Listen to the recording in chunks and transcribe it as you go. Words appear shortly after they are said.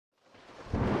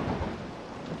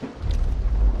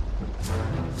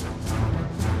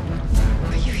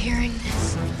hearing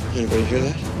this? Anybody hear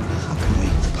that? How can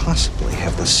we possibly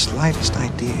have the slightest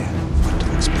idea what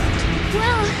to expect?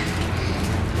 Well,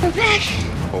 we're back.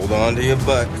 Hold on to your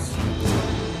butts.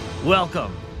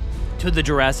 Welcome to the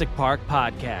Jurassic Park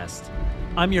podcast.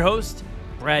 I'm your host,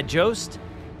 Brad Jost,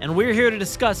 and we're here to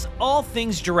discuss all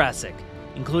things Jurassic,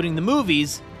 including the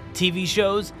movies, TV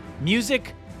shows,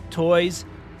 music, toys,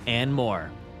 and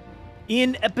more.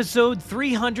 In episode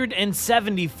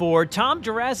 374, Tom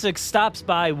Jurassic stops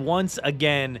by once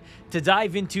again to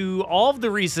dive into all of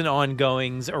the recent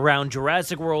ongoings around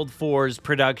Jurassic World 4's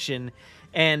production.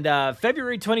 And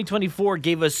February 2024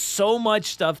 gave us so much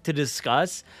stuff to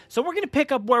discuss. So we're going to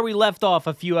pick up where we left off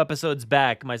a few episodes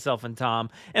back, myself and Tom.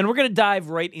 And we're going to dive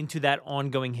right into that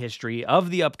ongoing history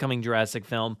of the upcoming Jurassic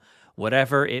film,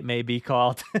 whatever it may be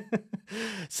called.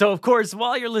 So, of course,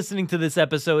 while you're listening to this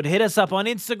episode, hit us up on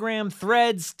Instagram,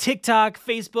 Threads, TikTok,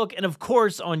 Facebook, and of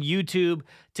course on YouTube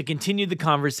to continue the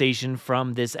conversation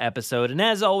from this episode. And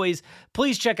as always,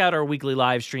 please check out our weekly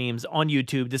live streams on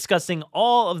YouTube discussing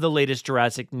all of the latest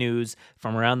Jurassic news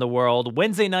from around the world,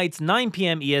 Wednesday nights, 9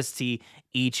 p.m. EST,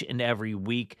 each and every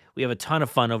week. We have a ton of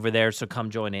fun over there, so come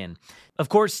join in. Of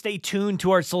course, stay tuned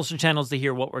to our social channels to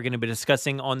hear what we're going to be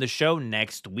discussing on the show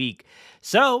next week.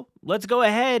 So let's go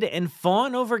ahead and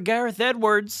fawn over Gareth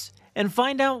Edwards and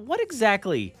find out what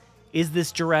exactly is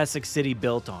this Jurassic City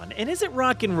built on, and is it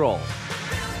rock and roll?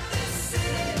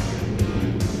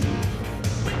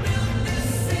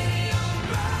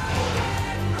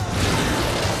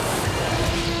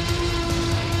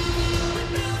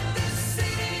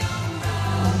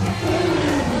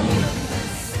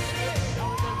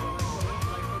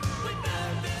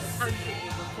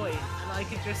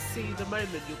 Just see the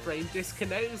moment your brain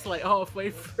disconnects like halfway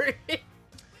through.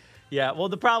 Yeah, well,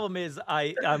 the problem is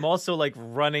I'm also like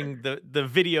running the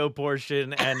video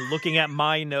portion and looking at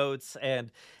my notes,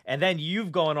 and then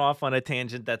you've gone off on a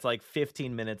tangent that's like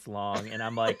 15 minutes long, and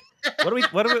I'm like, what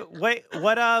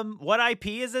IP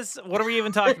is this? What are we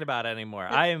even talking about anymore?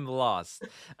 I am lost. So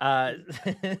that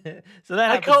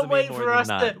I happens can't to me wait more for than us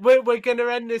not. to. We're going to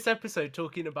end this episode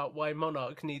talking about why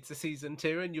Monarch needs a season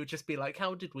 2, and you'll just be like,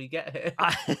 "How did we get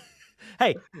here?"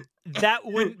 Hey, that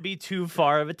wouldn't be too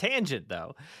far of a tangent,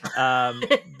 though,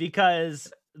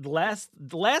 because the last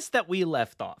that we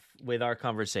left off with our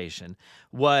conversation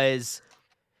was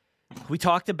we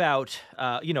talked about,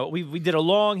 we did a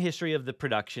long history of the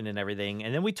production and everything,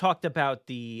 and then we talked about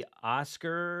the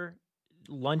Oscar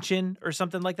luncheon or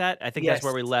something like that. I think that's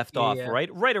where we left off, yeah.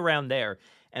 right around there,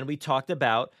 and we talked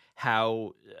about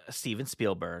how Steven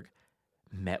Spielberg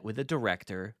met with the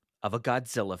director of a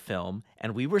Godzilla film,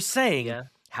 and we were saying,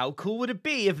 how cool would it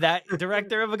be if that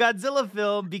director of a Godzilla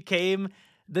film became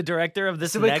the director of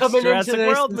this next Jurassic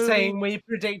World movie? Saying we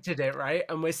predicted it, right?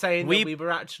 And we're saying that we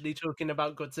were actually talking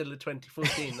about Godzilla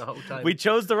 2014 the whole time. We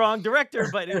chose the wrong director,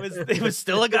 but it was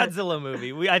still a Godzilla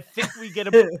movie. I think we get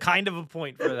a kind of a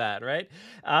point for that, right?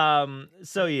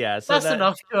 So that's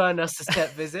enough to earn us a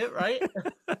step visit, right?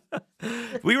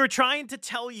 We were trying to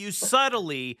tell you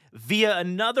subtly via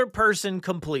another person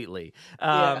completely.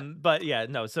 But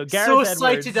no. So Gareth Edwards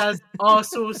cited as our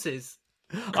sources.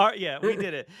 We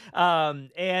did it.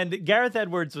 And Gareth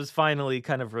Edwards was finally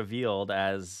kind of revealed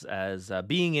as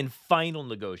being in final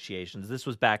negotiations. This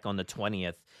was back on the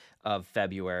 20th of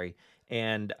February.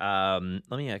 And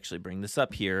let me actually bring this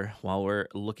up here while we're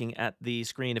looking at the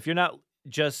screen. If you're not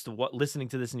just listening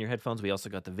to this in your headphones, we also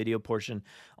got the video portion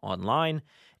online.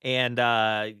 And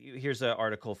here's an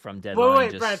article from Deadline.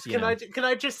 Wait, Brad, can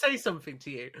I just say something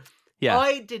to you? Yeah.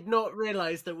 I did not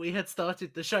realize that we had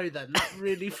started the show then. That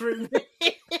really threw me.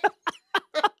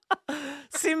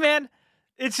 See, man,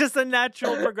 it's just a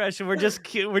natural progression. We're just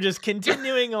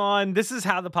continuing on. This is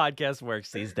how the podcast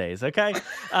works these days, okay?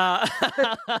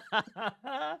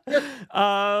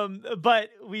 But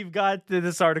we've got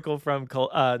this article from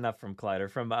not from Collider,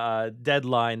 from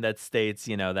Deadline that states,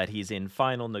 that he's in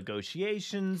final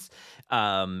negotiations,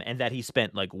 and that he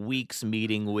spent like weeks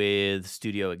meeting with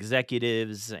studio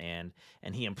executives, and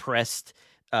he impressed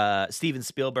Steven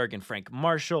Spielberg and Frank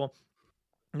Marshall.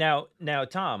 Now,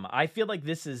 Tom, I feel like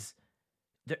this is.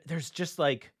 There's just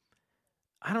like,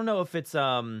 I don't know if it's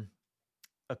a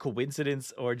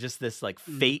coincidence or just this like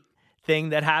fate thing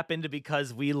that happened,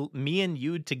 because me and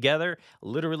you together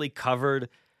literally covered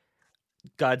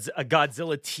a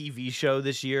Godzilla TV show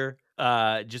this year,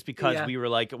 just because we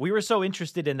were so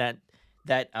interested in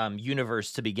that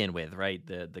universe to begin with, right?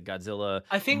 The Godzilla.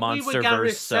 I think Monsterverse, we were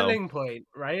Gareth's selling point,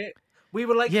 right? We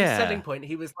were like his selling point.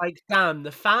 He was like, damn,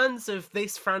 the fans of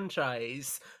this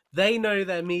franchise They know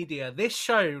their media. This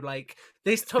show, like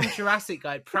this Tom Jurassic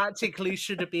guy, practically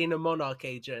should have been a Monarch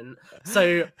agent.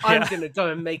 So I'm gonna go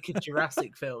and make a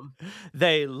Jurassic film.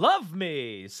 They love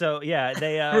me. So yeah,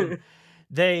 they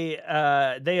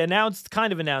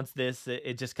kind of announced this.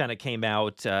 It just kind of came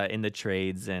out in the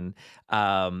trades, and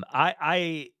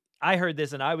I heard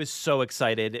this and I was so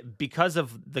excited because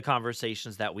of the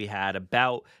conversations that we had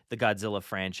about the Godzilla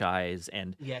franchise,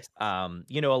 and Yes. a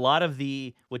lot of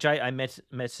which I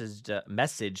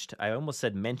messaged. I almost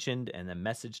said mentioned and then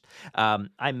messaged.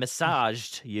 I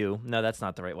massaged you. No, that's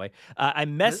not the right way. I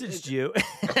messaged you.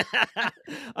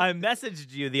 I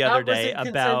messaged you the other day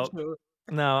about. Consensual.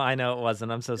 No, I know it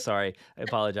wasn't. I'm so sorry. I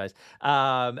apologize.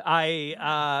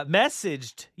 I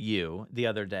messaged you the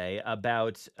other day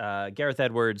about Gareth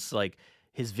Edwards, like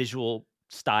his visual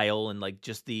style and like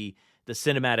just the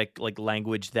cinematic like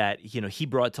language that he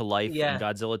brought to life in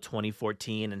Godzilla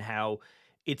 2014, and how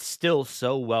it's still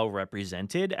so well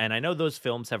represented. And I know those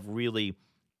films have really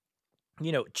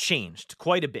changed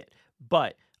quite a bit,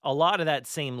 but a lot of that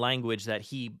same language that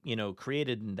he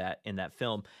created in that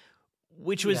film,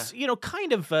 which was,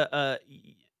 kind of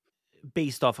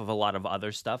based off of a lot of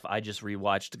other stuff. I just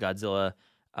rewatched Godzilla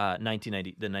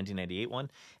 1998 one,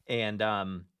 and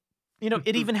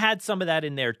it even had some of that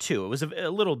in there too. It was a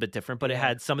little bit different, but it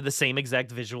had some of the same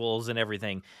exact visuals and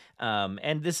everything.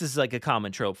 And this is like a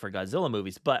common trope for Godzilla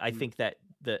movies, but I think that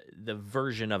the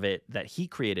version of it that he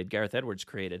created, Gareth Edwards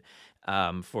created,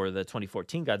 for the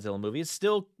 2014 Godzilla movie is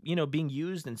still, being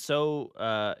used, and so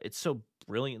it's so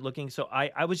brilliant looking. So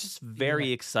I was just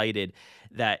very excited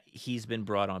that he's been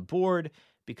brought on board,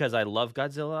 because I love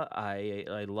Godzilla.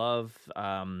 I love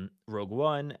Rogue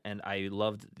One, and I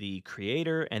loved the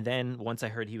creator. And then once I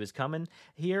heard he was coming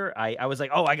here, I was like,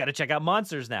 oh, I got to check out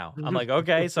Monsters now. I'm like,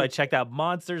 okay. So I checked out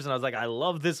Monsters, and I was like, I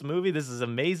love this movie. This is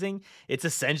amazing. It's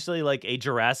essentially like a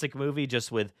Jurassic movie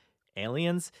just with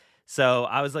aliens. So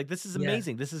I was like, this is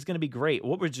amazing. This is going to be great.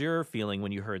 What was your feeling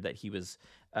when you heard that he was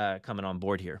coming on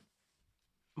board here?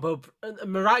 Well,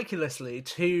 miraculously,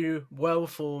 two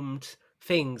well-formed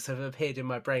things have appeared in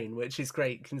my brain, which is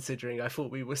great considering I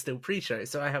thought we were still pre-show,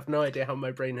 so I have no idea how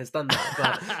my brain has done that,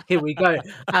 but here we go.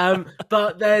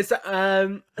 But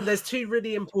there's two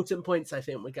really important points, I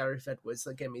think, with Gareth Edwards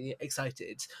that get me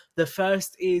excited. The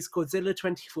first is Godzilla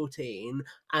 2014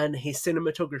 and his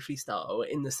cinematography style,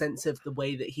 in the sense of the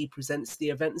way that he presents the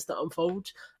events that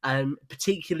unfold,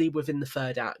 particularly within the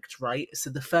third act, right? So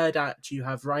the third act, you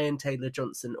have Ryan Taylor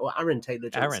Johnson, or Aaron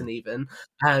Taylor Johnson even,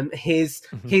 his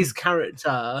character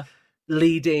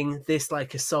leading this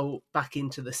like assault back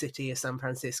into the city of San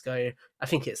Francisco. I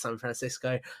think it's San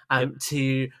Francisco,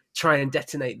 to try and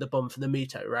detonate the bomb for the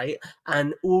Muto, right?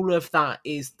 And all of that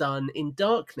is done in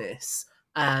darkness.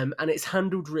 And it's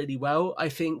handled really well. I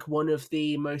think one of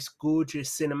the most gorgeous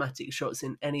cinematic shots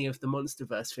in any of the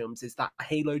Monsterverse films is that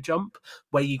halo jump,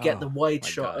 where you get the wide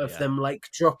shot of them like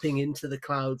dropping into the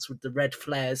clouds with the red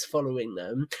flares following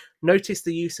them. Notice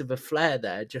the use of a flare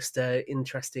there, just an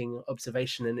interesting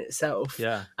observation in itself.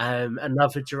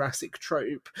 Another Jurassic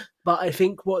trope. But I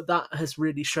think what that has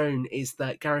really shown is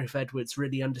that Gareth Edwards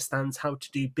really understands how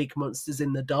to do big monsters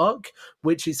in the dark,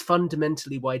 which is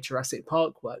fundamentally why Jurassic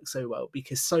Park works so well,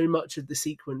 because so much of the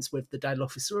sequence with the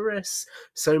Dilophosaurus,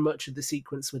 so much of the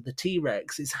sequence with the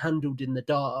T-Rex is handled in the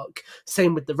dark.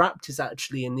 Same with the raptors,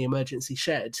 actually, in the emergency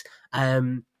shed.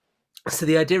 So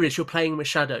the idea is you're playing with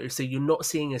shadow, so you're not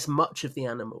seeing as much of the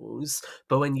animals,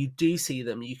 but when you do see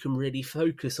them, you can really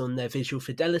focus on their visual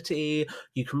fidelity,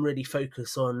 you can really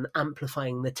focus on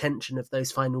amplifying the tension of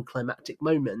those final climactic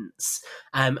moments.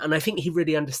 And I think he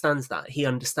really understands that. He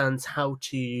understands how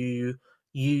to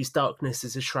use darkness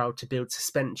as a shroud to build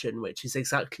suspension, which is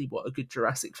exactly what a good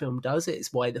Jurassic film does.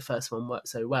 It's why the first one worked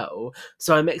so well.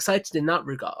 So I'm excited in that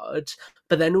regard.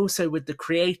 But then also with the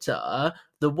creator,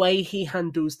 the way he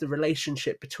handles the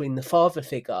relationship between the father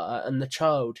figure and the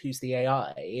child, who's the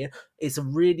AI, is a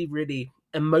really, really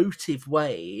emotive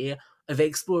way of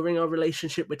exploring our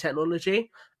relationship with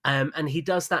technology. And he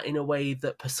does that in a way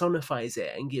that personifies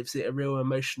it and gives it a real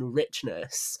emotional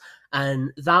richness.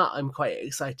 And that I'm quite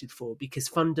excited for, because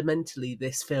fundamentally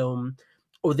this film,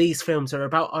 or these films, are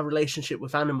about our relationship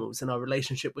with animals and our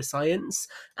relationship with science.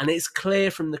 And it's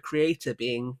clear from the creator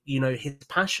being, his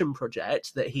passion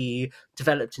project that he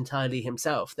developed entirely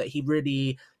himself, that he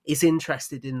really is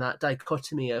interested in that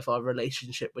dichotomy of our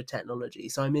relationship with technology.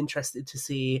 So I'm interested to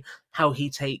see how he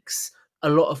takes a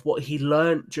lot of what he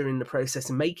learned during the process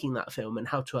of making that film and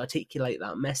how to articulate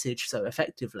that message so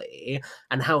effectively,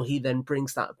 and how he then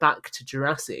brings that back to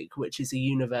Jurassic, which is a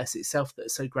universe itself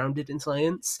that's so grounded in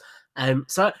science.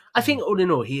 So I think all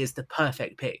in all, he is the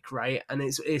perfect pick, right? And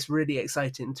it's really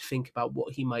exciting to think about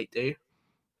what he might do.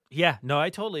 Yeah, no, I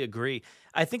totally agree.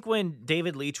 I think when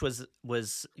David Leitch was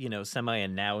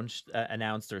announced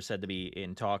or said to be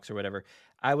in talks or whatever,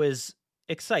 I was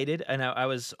excited and I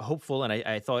was hopeful, and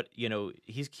I thought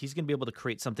he's going to be able to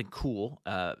create something cool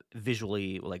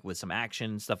visually, like with some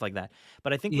action stuff like that.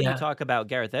 But I think when you Yeah. talk about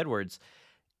Gareth Edwards,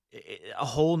 a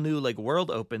whole new like world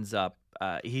opens up.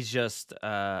 He's just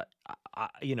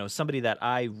somebody that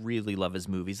I really love his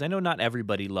movies. I know not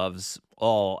everybody loves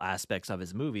all aspects of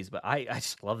his movies, but I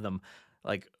just love them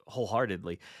like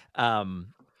wholeheartedly.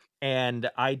 And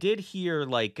I did hear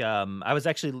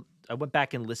I went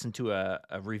back and listened to a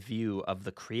review of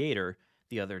The Creator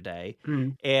the other day,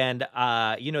 and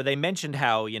they mentioned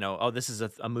how this is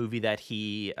a movie that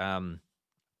he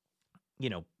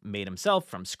made himself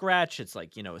from scratch. It's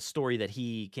like, a story that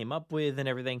he came up with and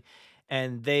everything.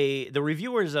 And the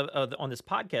reviewers on this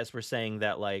podcast were saying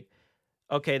that, like,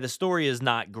 okay, the story is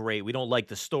not great. We don't like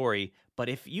the story. But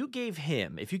if you gave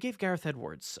Gareth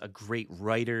Edwards a great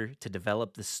writer to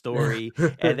develop the story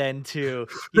and then to,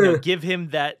 give him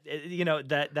that,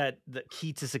 the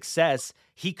key to success,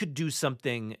 he could do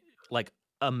something like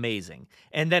amazing.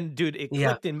 And then, dude, it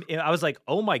clicked in. I was like,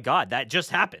 oh my God, that just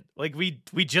happened. Like we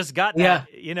just got that,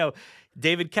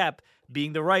 David Koepp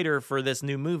being the writer for this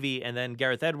new movie, and then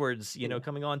Gareth Edwards,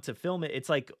 coming on to film it. It's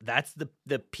like, that's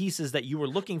the pieces that you were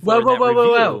looking for in that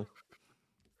review. Well.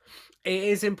 It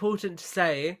is important to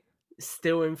say,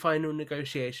 still in final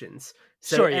negotiations.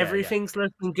 So sure, everything's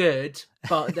looking good,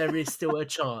 but there is still a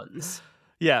chance.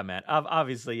 Yeah, man.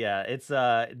 Obviously, yeah. It's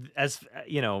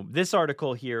this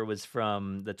article here was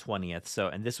from the 20th. So,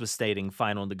 and this was stating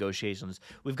final negotiations.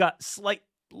 We've got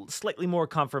slightly more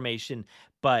confirmation,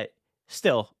 but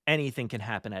still anything can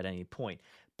happen at any point.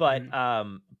 But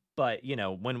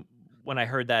when I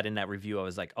heard that in that review, I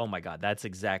was like, oh my God, that's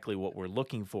exactly what we're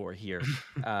looking for here.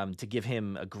 To give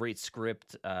him a great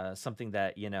script, something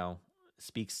that,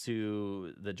 speaks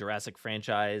to the Jurassic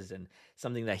franchise and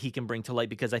something that he can bring to light,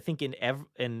 because I think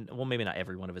well, maybe not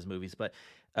every one of his movies, but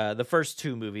the first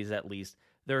two movies at least,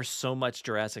 there's so much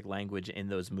Jurassic language in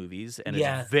those movies, and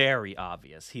it's very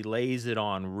obvious. He lays it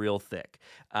on real thick.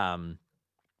 In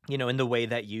the way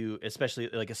that especially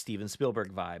like a Steven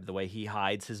Spielberg vibe, the way he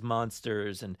hides his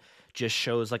monsters and just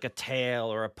shows like a tail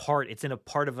or it's in a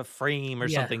part of a frame or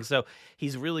something. So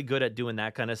he's really good at doing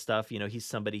that kind of stuff. He's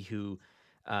somebody who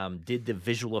did the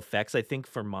visual effects, I think,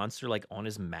 for Monster, like on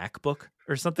his MacBook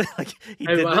or something. Like he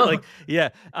did that, like, yeah.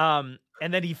 And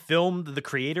then he filmed The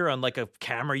Creator on like a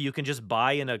camera you can just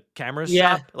buy in a camera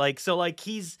shop. Like, so like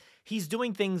he's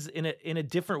doing things in a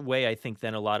different way, I think,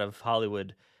 than a lot of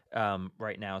Hollywood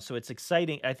right now. So it's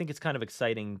exciting. I think it's kind of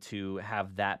exciting to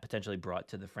have that potentially brought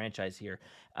to the franchise here.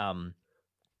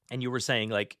 And you were saying,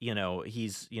 like,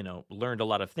 he's, learned a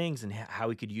lot of things and how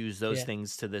he could use those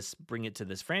things bring it to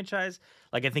this franchise.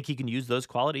 Like, I think he can use those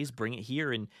qualities, bring it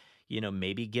here, and,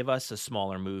 maybe give us a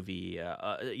smaller movie,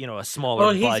 a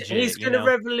smaller budget. He's going to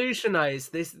revolutionize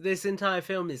this entire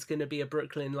film. Is going to be a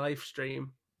Brooklyn live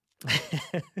stream.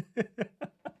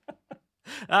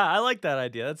 I like that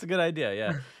idea. That's a good idea.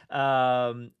 Yeah.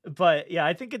 But yeah,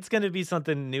 I think it's going to be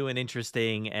something new and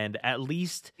interesting, and at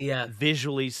least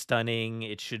visually stunning.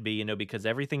 It should be, because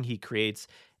everything he creates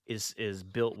is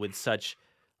built with such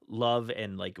love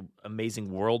and like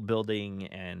amazing world building,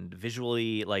 and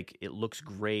visually, like, it looks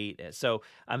great. So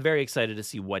I'm very excited to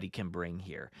see what he can bring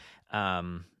here.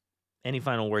 Any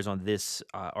final words on this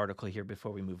article here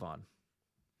before we move on?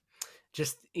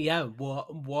 Just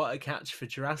what a catch for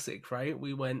Jurassic, right?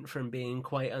 We went from being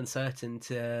quite uncertain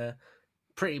to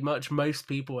pretty much most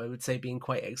people, I would say, being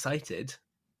quite excited.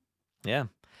 Yeah.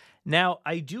 Now,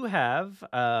 I do have,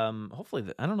 hopefully,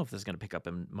 I don't know if this is going to pick up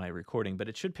in my recording, but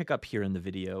it should pick up here in the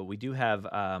video. We do have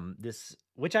this,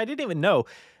 which I didn't even know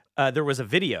there was a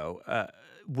video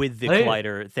with the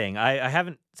Collider thing.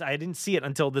 I didn't see it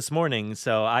until this morning,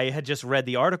 so I had just read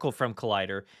the article from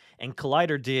Collider, and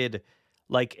Collider did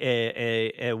like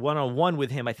a one-on-one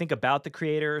with him, I think, about The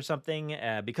Creator or something,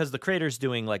 because The Creator's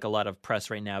doing like a lot of press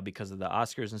right now because of the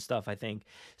Oscars and stuff, I think.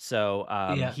 So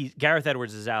Gareth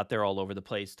Edwards is out there all over the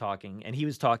place talking, and he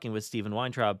was talking with Steven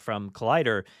Weintraub from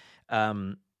Collider,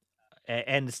 and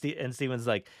Steven's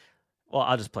like, well,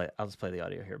 I'll just play the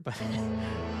audio here, but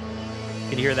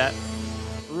can you hear that?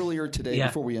 Earlier today,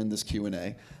 before we end this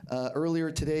Q&A,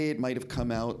 earlier today it might have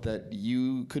come out that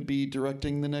you could be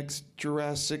directing the next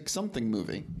Jurassic something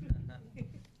movie.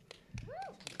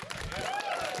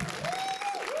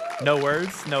 No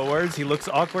words. He looks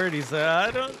awkward. He's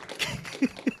I don't.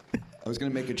 I was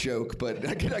gonna make a joke, but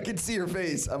I can see your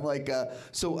face. I'm like,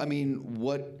 so I mean,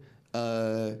 what?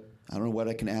 I don't know what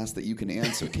I can ask that you can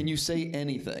answer. Can you say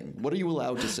anything? What are you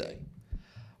allowed to say?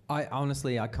 I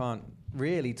honestly can't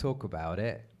really talk about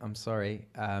it. I'm sorry.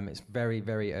 It's very,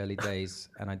 very early days,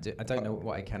 and I don't know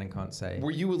what I can and can't say.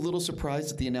 Were you a little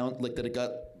surprised at the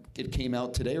that it came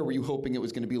out today, or were you hoping it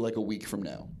was going to be like a week from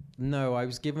now? No, I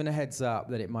was given a heads up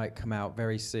that it might come out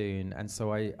very soon, and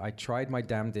so I tried my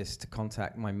damnedest to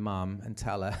contact my mum and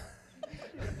tell her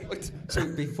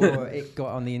before it got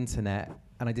on the internet,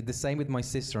 and I did the same with my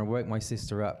sister. I woke my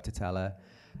sister up to tell her,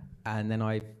 and then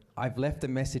I've left a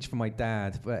message for my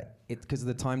dad, but because of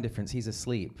the time difference, he's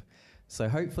asleep. So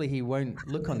hopefully he won't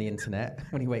look on the internet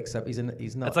when he wakes up. He's not.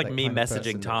 That's like me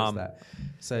messaging Tom.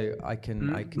 So I can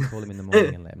call him in the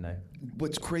morning and let him know.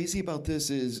 What's crazy about this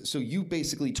is, so you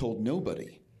basically told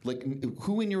nobody. Like,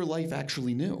 who in your life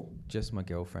actually knew? Just my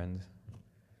girlfriend.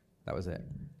 That was it.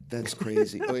 That's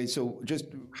crazy. Okay, so just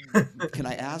can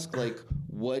I ask, like,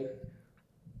 what?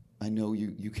 I know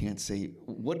you can't say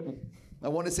what. I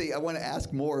want to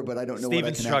ask more, but I don't know Steven's what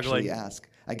I can struggling. actually ask.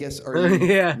 I guess, are you?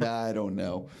 Yeah. Nah, I don't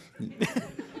know. He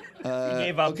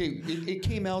gave up. Okay, it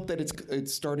came out that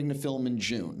it's starting to film in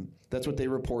June. That's what they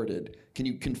reported. Can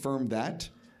you confirm that?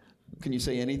 Can you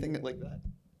say anything like that?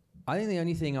 I think the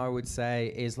only thing I would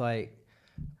say is, like,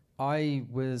 I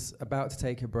was about to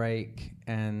take a break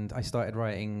and I started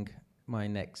writing my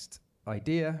next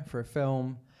idea for a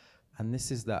film, and this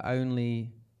is the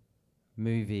only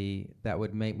movie that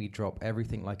would make me drop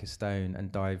everything like a stone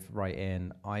and dive right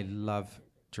in. I love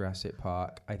Jurassic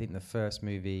Park. I think the first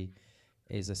movie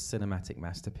is a cinematic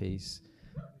masterpiece,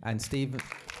 and Steven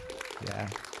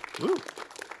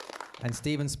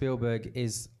Spielberg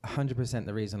is 100%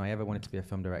 the reason I ever wanted to be a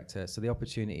film director. So this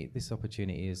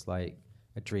opportunity is like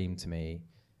a dream to me,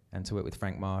 and to work with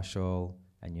Frank Marshall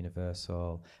and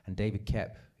Universal and David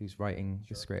Koepp, who's writing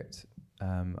the script.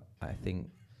 I think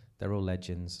they're all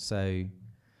legends. So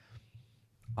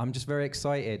I'm just very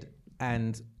excited,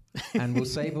 and we'll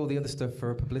save all the other stuff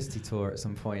for a publicity tour at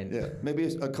some point. Yeah, maybe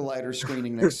a Collider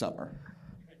screening next summer.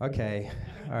 Okay,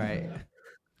 all right.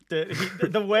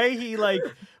 The way he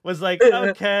was like,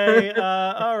 okay,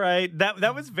 all right.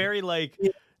 That was very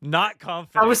not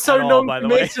confident. I was so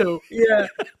non-committal. Yeah.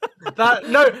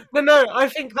 No. I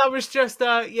think that was just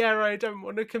I don't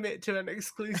want to commit to an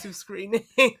exclusive screening.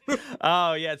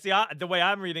 Oh yeah. See, the way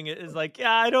I'm reading it is like,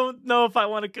 yeah, I don't know if I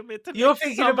want to commit to. You're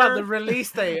thinking about the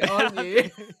release date, aren't you?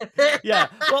 Yeah.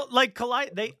 Well,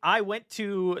 I went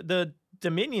to the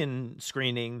Dominion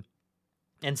screening,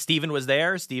 and Steven was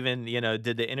there. Steven,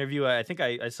 did the interview. I think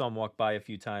I saw him walk by a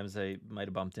few times. I might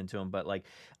have bumped into him, but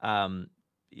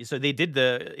so they did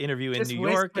the interview in New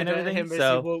York and everything. Him so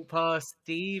as he walked past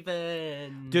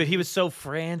Steven. Dude, he was so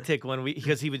frantic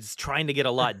because he was trying to get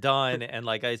a lot done, and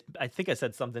I think I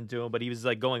said something to him, but he was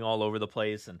going all over the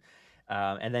place, and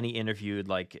then he interviewed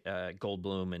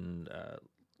Goldblum and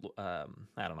I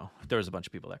don't know, there was a bunch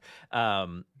of people there,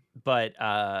 but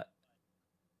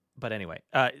anyway,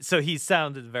 so he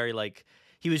sounded very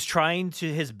he was trying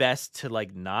his best to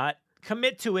not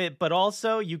commit to it, but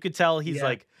also you could tell he's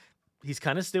he's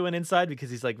kind of stewing inside because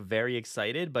he's very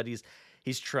excited, but he's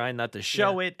trying not to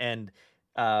show it. And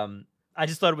I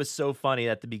just thought it was so funny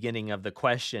at the beginning of the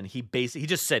question, he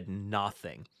just said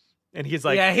nothing. And he's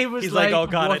like, he was he's like, oh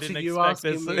God, what I didn't are you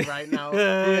expect asking this. me right now?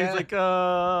 He's like,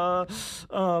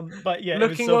 but yeah,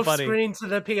 looking it was so off funny. Screen to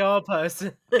the PR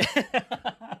person.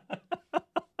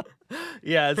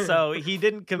 Yeah, so he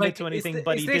didn't commit to anything,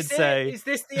 but he did say, "Is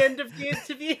this the end of the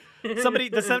interview?" Does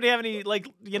somebody have any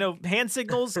hand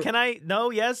signals? Can I? No,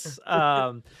 yes.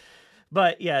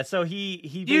 But yeah, so he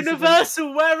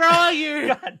Universal, where are you?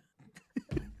 God.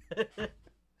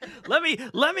 Let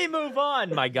me move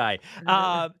on, my guy.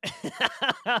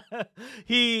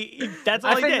 He that's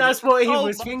all I he think did. that's what he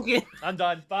was thinking. I'm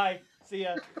done. Bye. See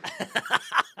ya.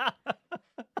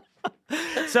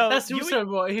 So that's also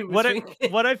what he was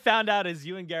thinking. What I found out is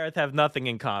you and Gareth have nothing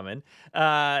in common.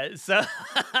 So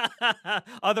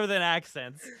other than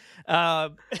accents.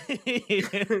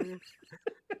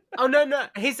 Oh no,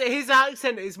 his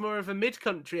accent is more of a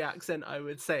mid-country accent, I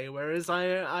would say. Whereas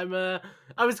I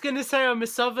was going to say I'm a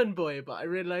Southern boy, but I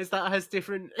realised that has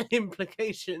different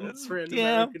implications for an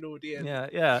American audience.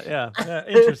 Yeah.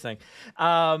 Interesting.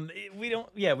 We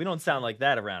don't sound like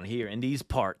that around here in these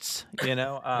parts, But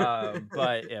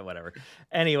yeah, whatever.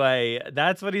 Anyway,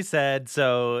 that's what he said.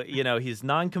 So he's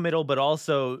non-committal, but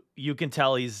also you can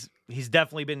tell he's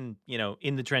definitely been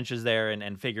in the trenches there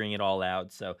and figuring it all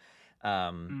out. So.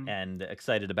 And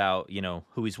excited about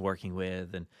who he's working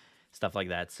with and stuff like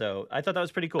that. So I thought that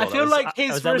was pretty cool. I feel like that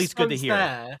his was at least good to response hear.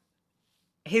 there,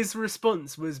 his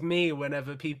response was me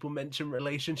whenever people mention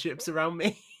relationships around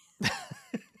me.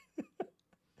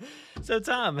 So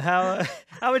Tom, how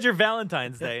was your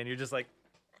Valentine's Day? And you're just like,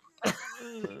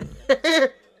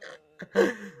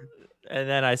 and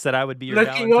then I said I would be your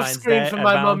Looking off Valentine's screen Day. for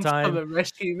my mum to Valentine. come and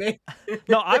rescue me.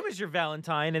 No, I was your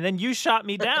Valentine, and then you shot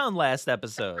me down last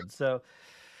episode. So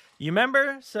you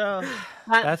remember? So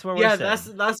that's where we're yeah,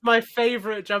 sitting. that's my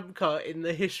favorite jump cut in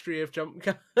the history of jump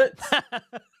cuts.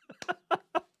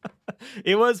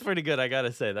 It was pretty good, I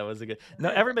gotta say. That was a good. No,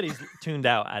 everybody's tuned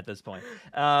out at this point.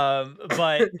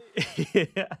 But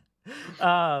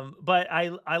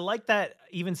I like that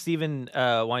even Steven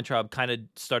Weintraub kind of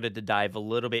started to dive a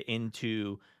little bit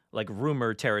into like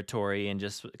rumor territory, and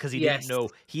just because he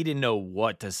didn't know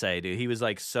what to say, dude. He was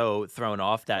like so thrown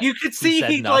off that You could see said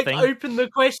he nothing. like opened the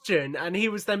question and he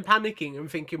was then panicking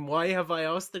and thinking, why have I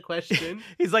asked the question?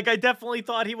 He's like, I definitely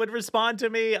thought he would respond to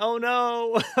me. Oh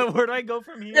no, where do I go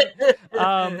from here?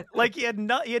 Like he had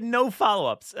no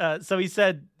follow-ups. So he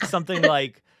said something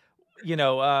like,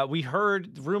 we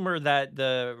heard rumor that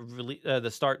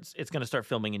it's going to start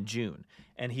filming in June,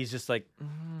 and he's just like,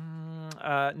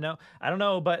 no, I don't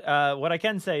know, but what I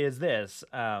can say is this.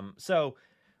 So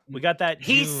we got that.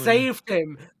 He June... saved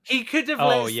him. He could have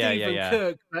let Stephen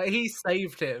cook, but he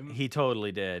saved him. He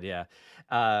totally did, yeah.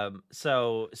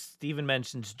 So Stephen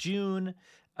mentions June.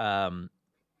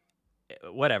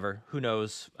 Whatever, who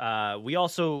knows? We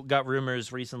also got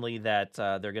rumors recently that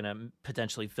they're going to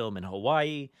potentially film in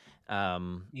Hawaii,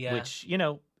 which,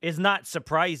 is not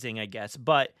surprising, I guess,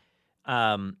 but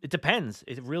it depends.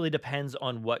 It really depends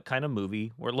on what kind of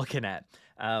movie we're looking at.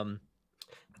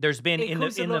 There's been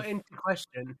into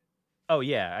question. Oh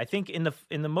yeah, I think in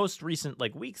the most recent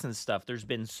weeks and stuff, there's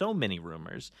been so many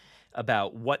rumors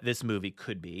about what this movie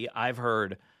could be. I've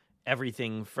heard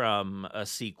everything from a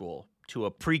sequel to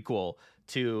a prequel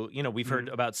to, we've heard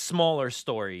about smaller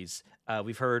stories.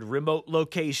 We've heard remote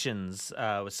locations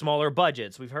with smaller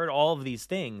budgets. We've heard all of these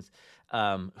things.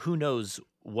 Who knows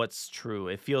what's true?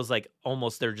 It feels like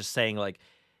almost they're just saying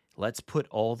let's put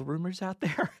all the rumors out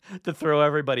there to throw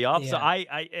everybody off. Yeah. So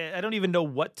I don't even know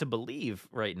what to believe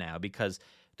right now because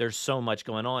there's so much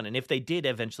going on. And if they did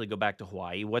eventually go back to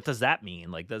Hawaii, what does that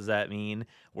mean? Does that mean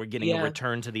we're getting a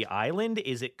return to the island?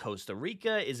 Is it Costa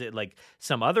Rica? Is it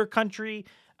some other country?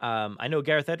 I know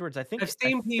Gareth Edwards, I think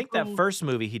that first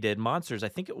movie he did, Monsters, I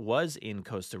think it was in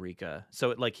Costa Rica.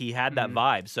 So he had that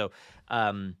vibe. So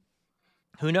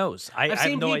who knows? I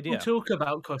have no idea. I've seen people talk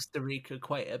about Costa Rica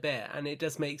quite a bit, and it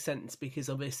does make sense because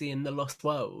obviously in The Lost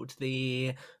World,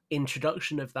 the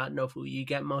introduction of that novel, you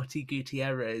get Marty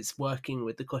Gutierrez working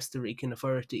with the Costa Rican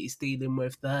authorities, dealing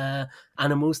with the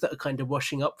animals that are kind of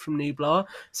washing up from Nublar.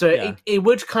 So it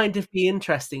would kind of be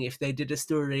interesting if they did a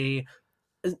story.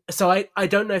 So I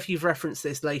don't know if you've referenced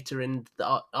this later in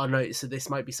our notes, so this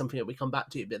might be something that we come back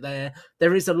to, but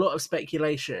there is a lot of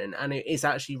speculation, and it is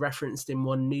actually referenced in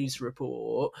one news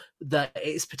report that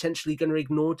it's potentially going to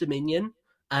ignore Dominion.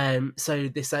 So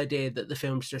this idea that the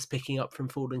film's just picking up from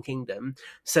Fallen Kingdom.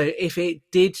 So if it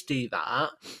did do that,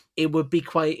 it would be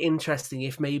quite interesting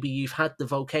if maybe you've had the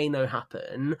volcano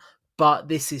happen, but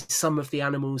this is some of the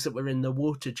animals that were in the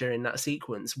water during that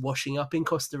sequence washing up in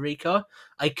Costa Rica.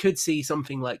 I could see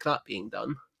something like that being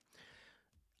done.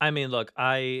 I mean, look,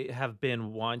 I have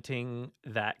been wanting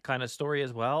that kind of story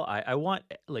as well. I want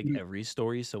every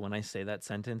story. So when I say that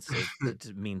sentence,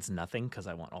 it means nothing because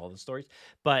I want all the stories.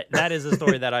 But that is a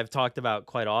story that I've talked about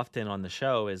quite often on the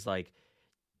show, is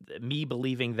me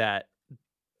believing that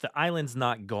the island's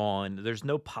not gone. There's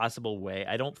no possible way.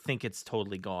 I don't think it's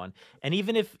totally gone. And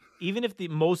even if the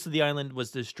most of the island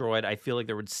was destroyed, I feel like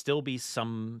there would still be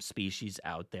some species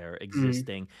out there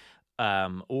existing.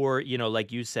 Or,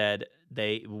 like you said,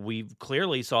 we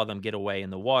clearly saw them get away in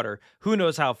the water. Who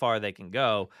knows how far they can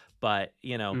go? But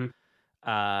that's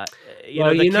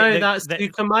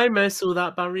Tucumimos, all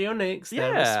that baryonyx.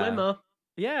 They're a swimmer.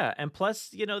 Yeah, and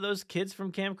plus, those kids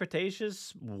from Camp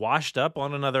Cretaceous washed up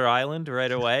on another island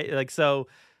right away. It's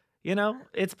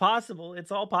possible.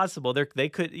 It's all possible. They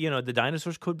could, the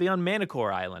dinosaurs could be on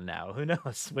Manticore Island now. Who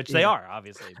knows? Which they are,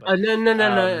 obviously. But,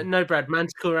 no, Brad.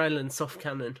 Manticore Island, soft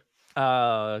cannon.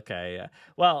 Oh, okay, yeah.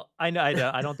 Well, I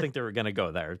don't think they were gonna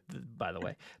go there, by the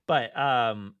way. But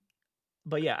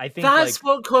yeah, I think that's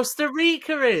what Costa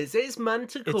Rica is. It's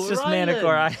Manticore Island. It's just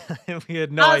Manticore Island. We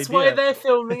had no idea. That's why they're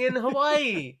filming in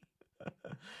Hawaii.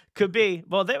 Could be.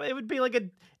 Well, it would be like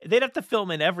they'd have to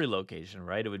film in every location,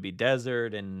 right? It would be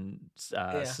desert and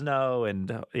Yeah. snow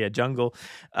and jungle.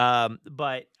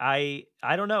 But I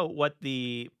don't know what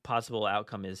the possible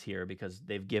outcome is here because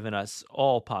they've given us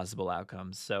all possible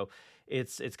outcomes. So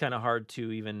it's kind of hard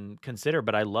to even consider.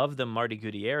 But I love the Marty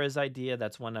Gutierrez idea.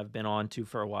 That's one I've been on to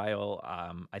for a while.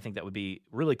 I think that would be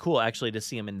really cool actually to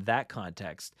see him in that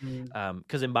context.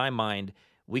 Because in my mind,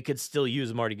 we could still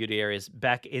use Marty Gutierrez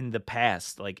back in the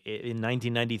past. Like in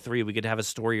 1993, we could have a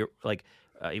story like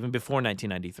even before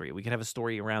 1993, we could have a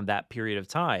story around that period of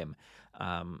time.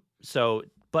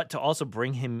 But to also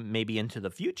bring him maybe into the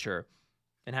future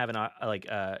and have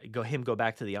go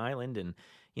back to the island and,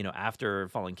 after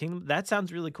Fallen Kingdom, that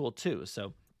sounds really cool too.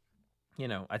 So,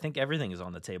 I think everything is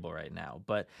on the table right now.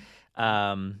 But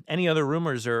any other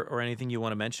rumors or anything you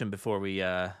want to mention before we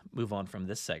move on from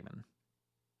this segment?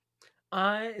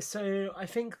 So I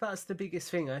think that's the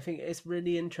biggest thing. I think it's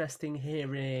really interesting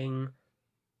hearing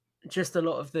just a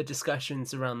lot of the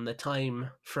discussions around the time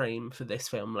frame for this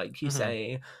film, like you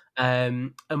say,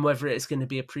 and whether it's going to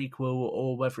be a prequel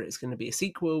or whether it's going to be a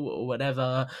sequel or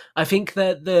whatever. I think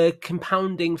that the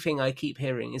compounding thing I keep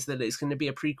hearing is that it's going to be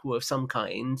a prequel of some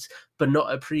kind, but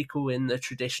not a prequel in the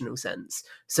traditional sense.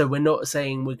 So we're not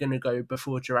saying we're going to go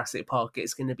before Jurassic Park.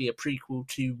 It's going to be a prequel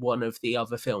to one of the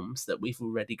other films that we've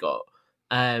already got.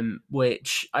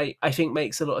 Which I think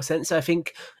makes a lot of sense. I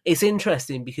think it's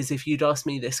interesting because if you'd asked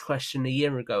me this question a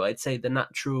year ago, I'd say the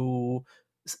natural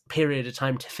period of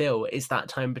time to fill is that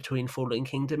time between Fallen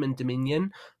Kingdom and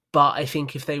Dominion. But I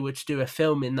think if they were to do a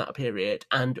film in that period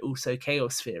and also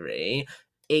Chaos Theory,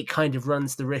 it kind of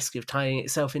runs the risk of tying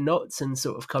itself in knots and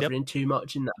sort of covering too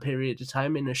much in that period of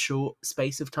time in a short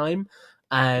space of time.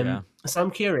 So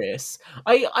I'm curious.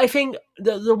 I think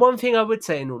the one thing I would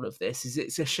say in all of this is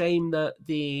it's a shame that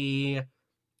the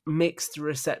mixed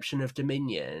reception of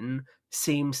Dominion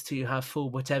seems to have, for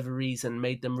whatever reason,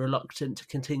 made them reluctant to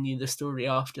continue the story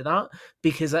after that,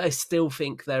 because I still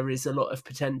think there is a lot of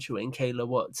potential in Kayla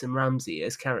Watts and Ramsey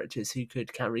as characters who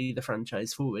could carry the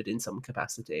franchise forward in some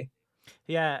capacity.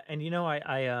 Yeah, and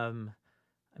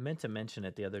I meant to mention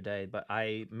it the other day, but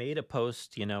I made a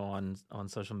post, on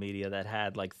social media that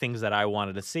had like things that I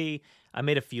wanted to see. I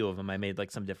made a few of them. I made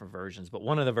like some different versions, but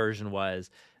one of the version was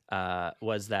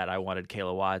that I wanted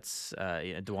Kayla Watts,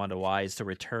 DeWanda Wise to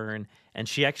return, and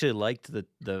she actually liked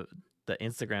the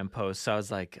Instagram post. So I was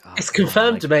like, oh, it's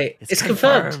confirmed, mate. It's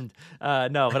confirmed.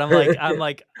 No, but I'm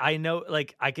like, I know,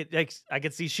 like I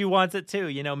could see she wants it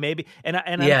too, maybe, and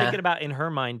I'm thinking about in her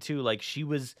mind too, like she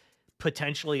was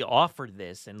potentially offered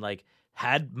this and like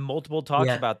had multiple talks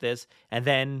about this, and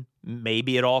then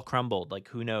maybe it all crumbled. Like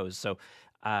who knows? So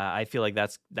I feel like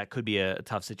that could be a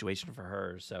tough situation for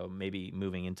her. So maybe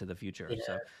moving into the future. Yeah.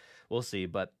 So we'll see.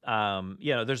 But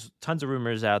there's tons of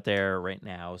rumors out there right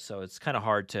now, so it's kind of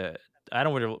hard to. I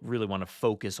don't really want to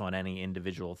focus on any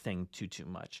individual thing too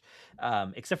much,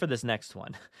 except for this next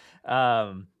one.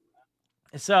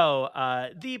 So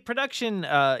the production,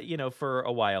 for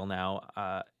a while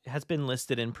now, has been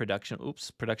listed in Production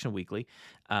Weekly.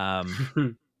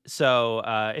 So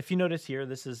if you notice here,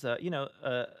 this is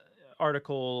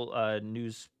article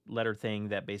newsletter thing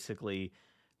that basically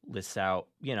lists out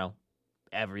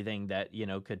everything that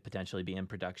could potentially be in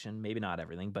production. Maybe not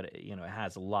everything, but it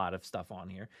has a lot of stuff on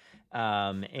here.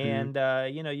 And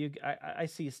I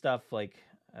see stuff like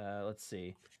let's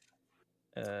see.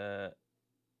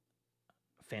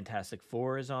 Fantastic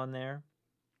Four is on there.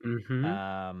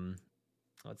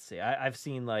 Let's see. I've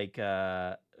seen like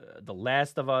The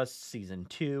Last of Us season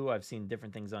 2. I've seen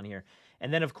different things on here,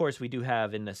 and then of course we do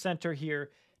have in the center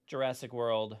here Jurassic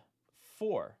World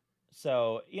 4.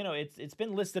 So it's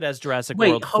been listed as Jurassic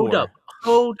World 4. Wait,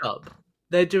 hold up.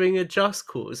 They're doing a Just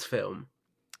Cause film.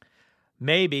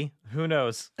 Maybe. Who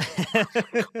knows?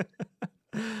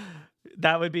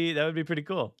 That would be pretty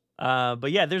cool.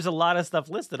 But yeah, there's a lot of stuff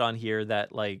listed on here that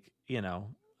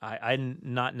I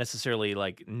not necessarily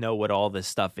like know what all this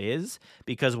stuff is,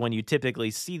 because when you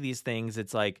typically see these things,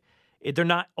 it's like they're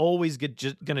not always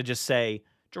gonna just say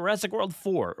Jurassic World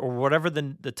 4 or whatever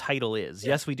the title is.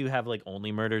 Yes, we do have like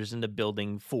Only Murders in the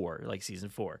Building 4, like season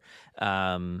 4.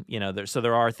 So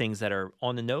there are things that are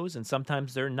on the nose, and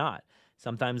sometimes they're not.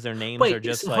 Sometimes their names are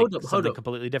just something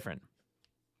completely different.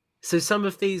 So some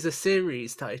of these are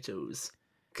series titles.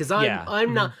 Because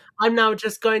I'm now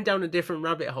just going down a different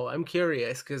rabbit hole. I'm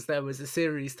curious because there was a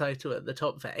series title at the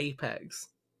top for Apex.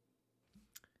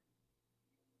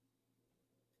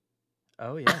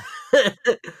 Oh yeah,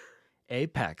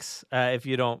 Apex. If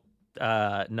you don't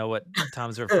know what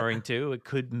Tom's referring to,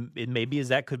 could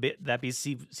be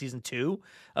season 2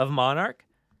 of Monarch.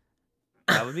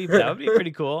 That would be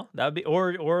pretty cool. That would be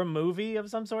or a movie of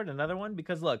some sort, another one.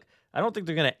 Because look, I don't think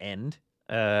they're gonna end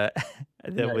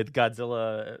with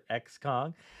Godzilla X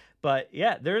Kong, but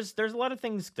yeah, there's a lot of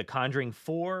things. The Conjuring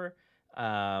 4.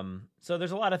 So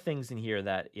there's a lot of things in here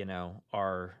that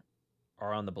are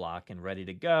on the block and ready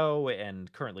to go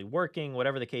and currently working,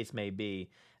 whatever the case may be.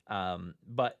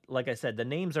 But like I said, the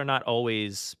names are not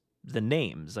always the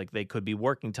names. Like they could be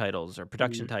working titles or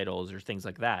production titles or things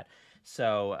like that.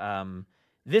 So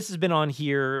this has been on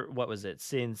here. What was it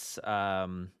since?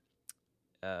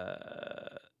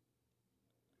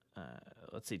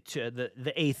 Let's see,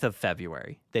 the 8th of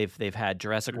February. They've had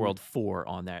Jurassic World 4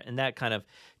 on there, and that kind of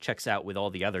checks out with all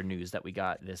the other news that we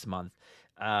got this month.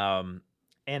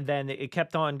 And then it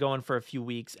kept on going for a few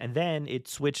weeks, and then it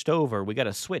switched over. We got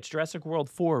a switch. Jurassic World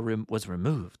 4 was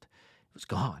removed. It was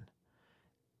gone.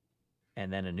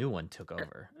 And then a new one took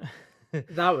over.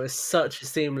 That was such a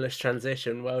seamless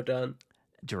transition. Well done.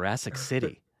 Jurassic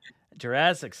City.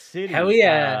 Jurassic City. Hell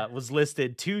yeah. Was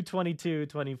listed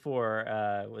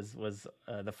 2/22/24. Was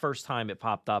the first time it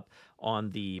popped up on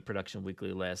the Production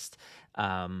Weekly list.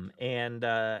 And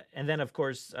then of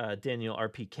course Daniel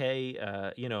RPK,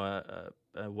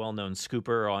 a well-known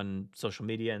scooper on social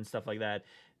media and stuff like that,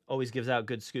 always gives out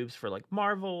good scoops for like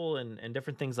Marvel and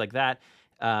different things like that.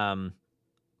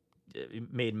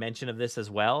 Made mention of this as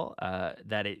well,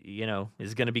 that it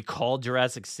is going to be called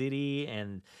Jurassic City,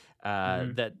 and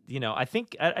that I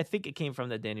think it came from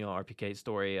the Daniel RPK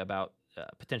story about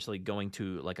potentially going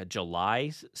to like a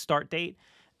July start date.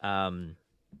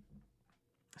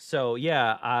 So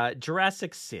yeah,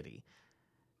 Jurassic City.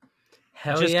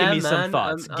 Hell Just yeah, give me man. some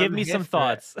thoughts. Give I'm me here some for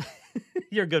thoughts.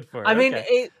 You're good for it. I mean,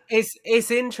 okay.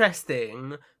 it's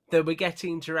interesting that we're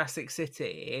getting Jurassic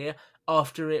City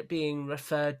after it being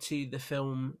referred to, the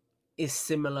film is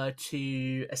similar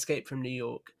to Escape from New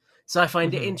York. So I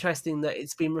find it interesting that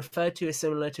it's been referred to as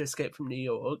similar to Escape from New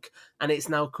York, and it's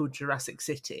now called Jurassic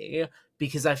City,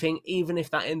 because I think even if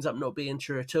that ends up not being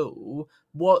true at all,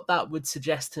 what that would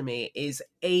suggest to me is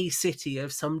a city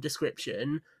of some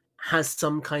description has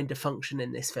some kind of function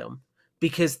in this film,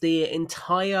 because the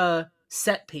entire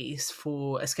set piece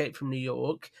for Escape from New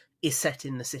York is set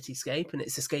in the cityscape and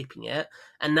it's escaping it.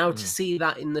 And now to see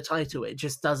that in the title, it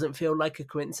just doesn't feel like a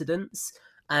coincidence.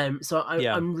 So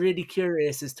I'm really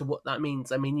curious as to what that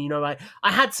means. I mean, I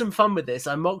had some fun with this.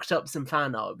 I mocked up some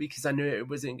fan art because I knew it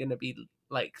wasn't going to be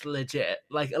like legit.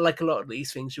 Like a lot of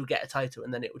these things, you'll get a title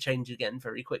and then it will change again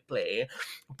very quickly.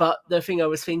 But the thing I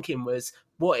was thinking was,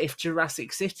 what if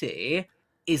Jurassic City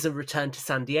is a return to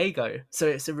San Diego? So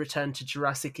it's a return to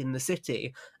Jurassic in the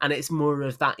city, and it's more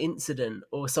of that incident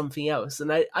or something else.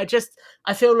 And I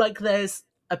feel like there's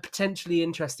a potentially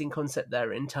interesting concept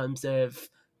there in terms of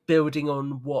building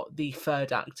on what the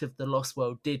third act of The Lost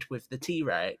World did with the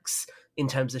T-Rex, in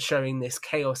terms of showing this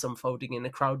chaos unfolding in a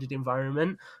crowded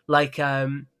environment. Like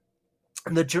the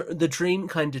dream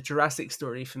kind of Jurassic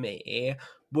story for me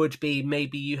would be,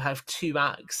 maybe you have two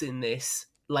acts in this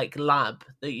like lab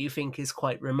that you think is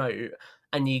quite remote,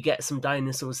 and you get some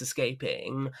dinosaurs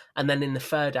escaping, and then in the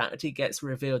third act it gets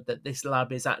revealed that this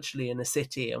lab is actually in a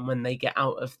city, and when they get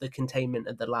out of the containment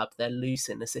of the lab, they're loose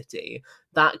in a city.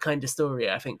 That kind of story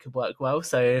I think could work well.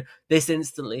 So this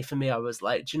instantly for me, I was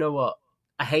like, do you know what,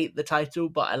 I hate the title,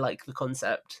 but I like the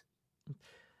concept.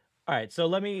 All right, so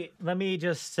let me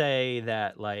just say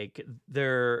that like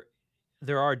there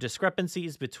are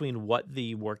discrepancies between what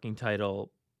the working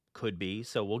title could be,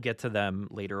 so we'll get to them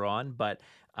later on. But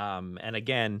and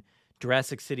again,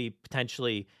 Jurassic City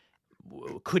potentially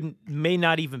may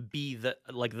not even be the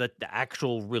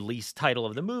actual release title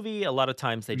of the movie. A lot of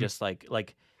times they just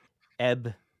like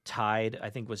Ebb Tide, I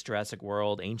think, was Jurassic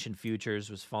World. Ancient Futures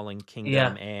was Fallen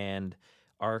Kingdom, and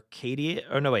Arcadia.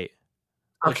 Or no, wait.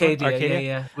 Arcadia.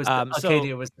 Yeah.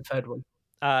 Arcadia was the third one.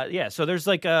 So there's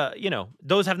like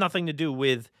those have nothing to do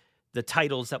with the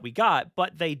titles that we got,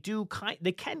 but they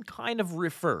can kind of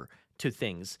refer to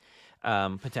things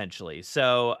potentially.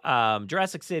 So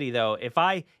Jurassic City, though, if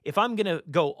I'm gonna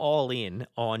go all in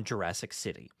on Jurassic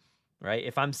City, right?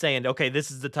 If I'm saying, okay,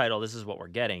 this is the title, this is what we're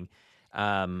getting,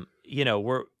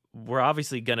 we're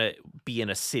obviously gonna be in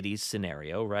a city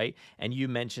scenario, right? And you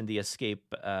mentioned the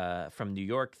Escape from New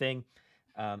York thing,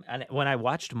 and when I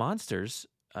watched Monsters,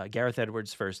 Gareth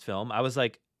Edwards' first film, I was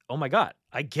like, oh my God,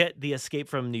 I get the Escape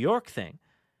from New York thing,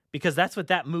 because that's what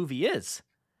that movie is.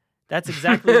 That's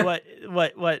exactly what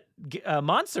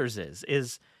Monsters is,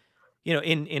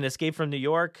 in Escape from New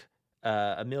York,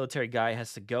 a military guy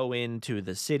has to go into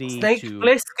the city. Snake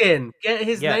Plissken, get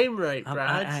his name right,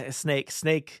 Brad.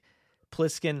 Snake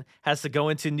Pliskin has to go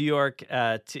into New York,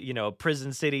 to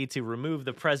prison city, to remove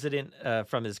the president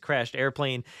from his crashed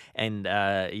airplane and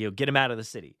get him out of the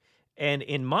city. And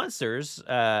in Monsters,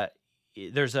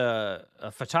 there's a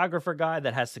photographer guy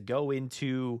that has to go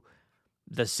into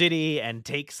the city and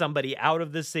take somebody out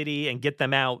of the city and get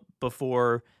them out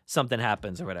before something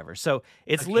happens or whatever. So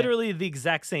it's literally the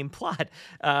exact same plot,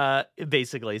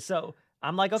 basically. So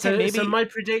I'm like, okay, maybe. So my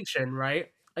prediction,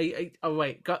 right? Oh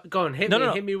wait, go on. Hit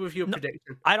me with your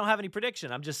prediction. I don't have any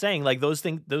prediction. I'm just saying, like, those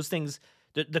things,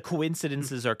 the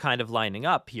coincidences are kind of lining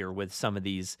up here with some of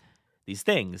these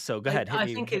things. So go ahead. I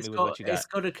think it's got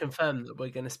to confirm that we're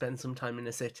going to spend some time in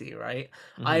the city, right?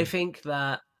 Mm-hmm. I think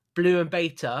that Blue and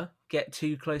Beta get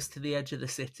too close to the edge of the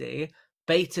city.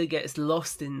 Beta gets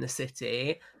lost in the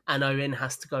city, and Owen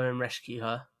has to go and rescue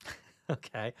her.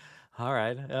 Okay. All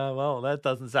right. Well, that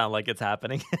doesn't sound like it's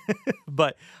happening,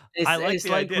 but it's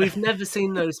like idea. We've never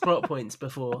seen those plot points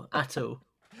before at all.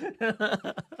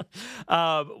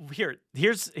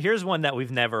 Here's one that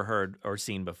we've never heard or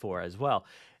seen before as well.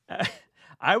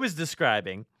 I was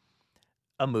describing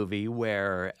a movie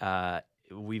where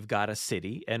we've got a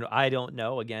city, and I don't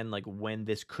know again like when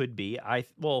this could be.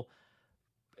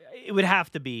 It would have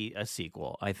to be a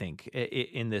sequel, I think,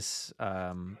 in this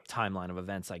timeline of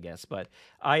events, I guess. But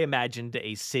I imagined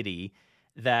a city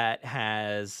that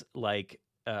has like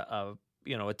a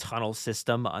tunnel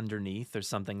system underneath or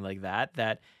something like that.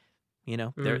 That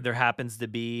there happens to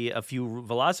be a few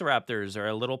velociraptors or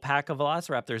a little pack of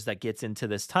velociraptors that gets into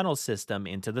this tunnel system,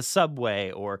 into the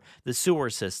subway or the sewer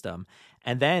system,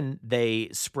 and then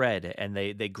they spread and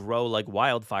they grow like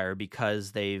wildfire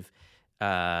because they've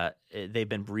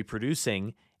been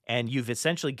reproducing, and you've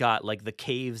essentially got like the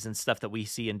caves and stuff that we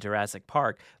see in Jurassic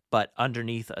Park, but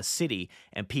underneath a city,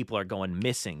 and people are going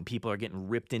missing. People are getting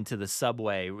ripped into the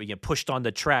subway, pushed on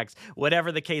the tracks,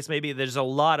 whatever the case may be. There's a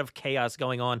lot of chaos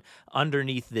going on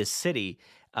underneath this city,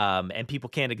 and people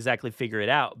can't exactly figure it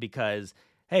out because,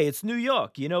 hey, it's New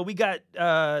York. We got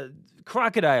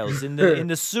crocodiles in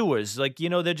the sewers. Like,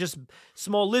 they're just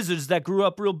small lizards that grew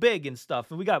up real big and stuff.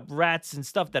 And we got rats and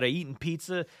stuff that are eating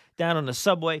pizza down on the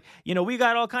subway. We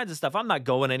got all kinds of stuff. I'm not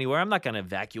going anywhere. I'm not going to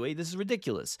evacuate. This is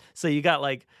ridiculous. So you got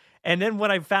like, and then what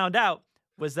I found out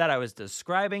was that I was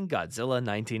describing Godzilla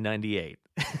 1998.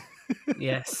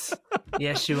 Yes.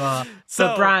 Yes, you are.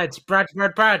 So Brad,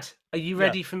 are you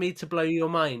ready for me to blow your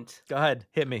mind? Go ahead.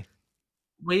 Hit me.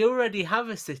 We already have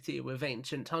a city with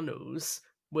ancient tunnels,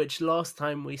 which last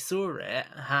time we saw it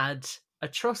had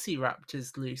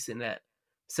atrociraptors loose in it.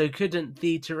 So couldn't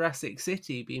the Jurassic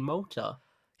City be Malta?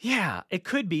 Yeah, it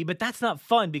could be, but that's not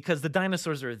fun because the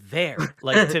dinosaurs are there.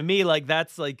 Like, to me, like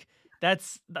that's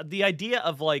the idea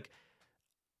of like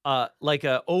a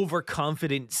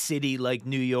overconfident city like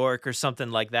New York or something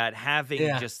like that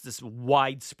having just this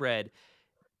widespread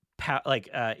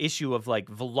issue of like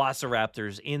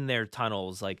velociraptors in their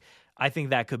tunnels. Like, I think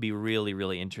that could be really,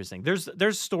 really interesting.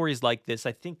 There's stories like this.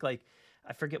 I think like,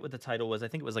 I forget what the title was. I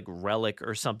think it was like Relic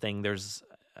or something. There's,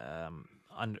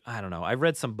 I don't know. I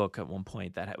read some book at one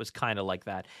point that was kind of like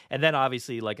that. And then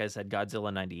obviously, like I said,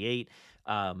 Godzilla 98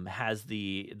 has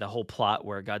the whole plot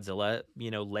where Godzilla,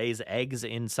 lays eggs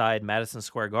inside Madison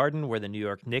Square Garden where the New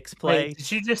York Knicks play. Wait,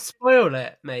 did you just spoil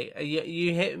it, mate?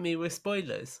 You hit me with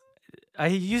spoilers.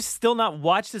 You still not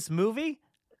watch this movie?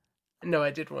 No,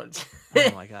 I did once.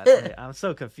 Oh my God. I'm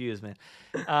so confused, man.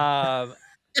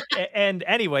 And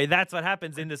anyway, that's what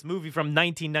happens in this movie from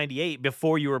 1998,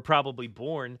 before you were probably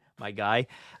born, my guy.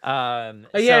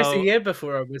 It's a year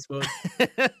before I was born.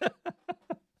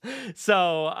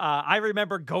 So I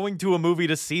remember going to a movie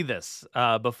to see this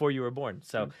before you were born.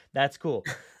 So that's cool.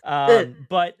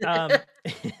 But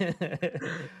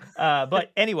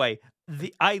anyway,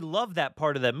 I love that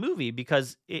part of that movie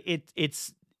because it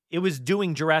was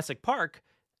doing Jurassic Park,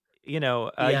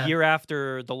 a year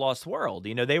after The Lost World.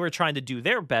 They were trying to do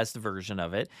their best version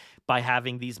of it by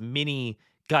having these mini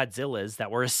Godzillas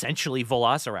that were essentially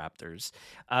velociraptors.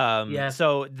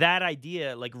 So that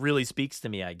idea like really speaks to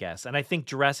me, I guess. And I think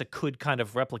Jurassic could kind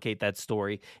of replicate that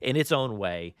story in its own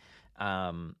way.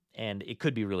 And it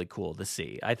could be really cool to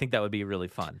see. I think that would be really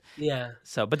fun. Yeah.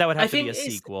 So, but that would have to be a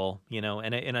sequel,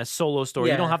 and in a solo story.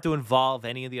 You don't have to involve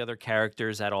any of the other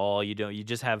characters at all. You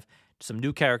just have some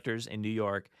new characters in New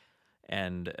York,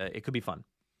 and it could be fun.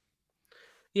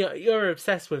 Yeah, you're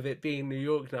obsessed with it being New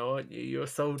York now, aren't you? You're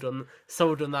sold on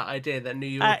that idea that New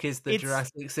York is the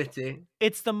Jurassic City.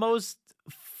 It's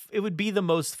it would be the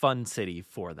most fun city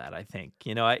for that, I think.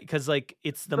 Because like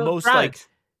it's the most Brad, like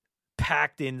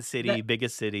packed in city,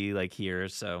 biggest city like here.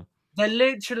 So they're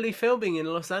literally filming in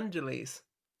Los Angeles.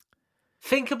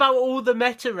 Think about all the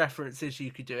meta references you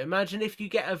could do. Imagine if you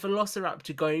get a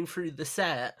velociraptor going through the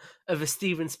set of a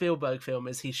Steven Spielberg film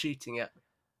as he's shooting it.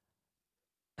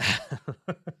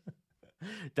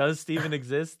 Does Steven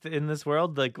exist in this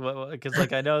world? Like, because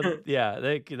like I know, yeah,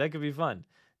 that could be fun.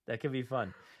 That could be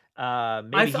fun.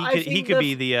 Maybe he could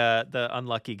be the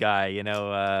unlucky guy, you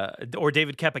know, or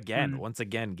David Koepp again, once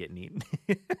again getting eaten.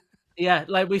 Yeah,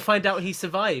 like we find out he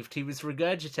survived. He was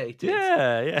regurgitated.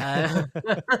 Yeah.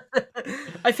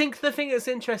 I think the thing that's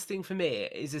interesting for me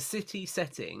is a city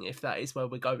setting, if that is where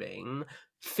we're going,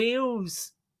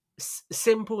 feels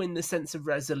simple in the sense of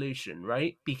resolution,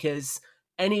 right? Because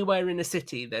anywhere in a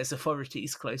city, there's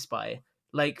authorities close by.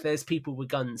 Like there's people with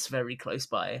guns very close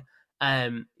by.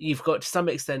 You've got to some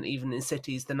extent, even in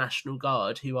cities, the National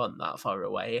Guard who aren't that far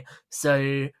away.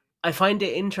 So I find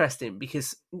it interesting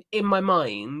because in my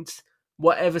mind,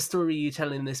 whatever story you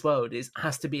tell in this world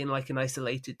has to be in like an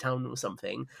isolated town or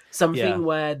something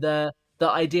where the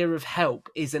idea of help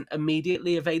isn't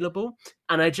immediately available.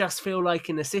 And I just feel like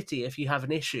in a city, if you have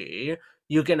an issue,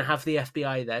 you're going to have the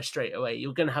FBI there straight away.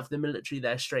 You're going to have the military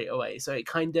there straight away. So it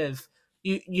kind of,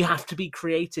 you have to be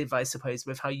creative, I suppose,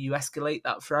 with how you escalate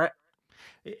that threat.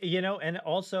 You know, and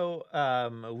also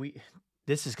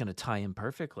this is going to tie in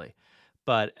perfectly.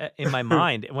 But in my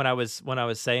mind, when I was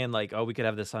saying like, oh, we could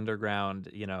have this underground,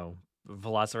 you know,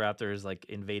 velociraptors like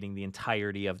invading the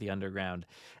entirety of the underground,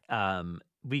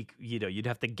 you'd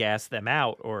have to gas them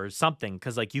out or something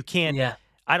because like you can't. Yeah.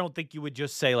 I don't think you would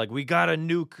just say like we got to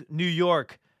nuke New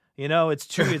York. You know, it's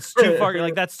too far.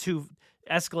 Like that's too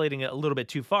escalating a little bit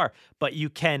too far. But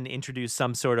you can introduce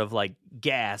some sort of like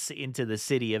gas into the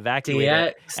city, evacuate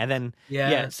it, and then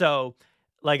so.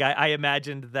 Like I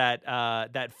imagined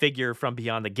that figure from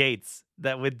Beyond the Gates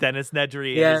that with Dennis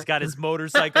Nedry, and he's got his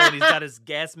motorcycle and he's got his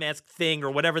gas mask thing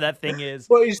or whatever that thing is.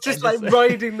 Well, he's just like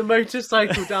riding the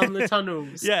motorcycle down the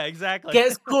tunnels. Yeah, exactly.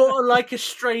 Gets caught on like a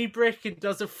stray brick and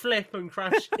does a flip and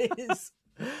crashes.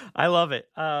 I love it.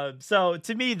 So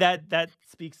to me, that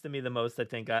speaks to me the most. I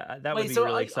think that would be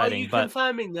really exciting. Are you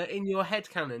confirming that in your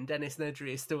headcanon, Dennis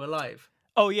Nedry is still alive?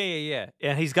 Oh yeah.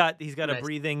 And he's got a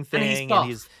breathing thing, and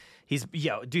he's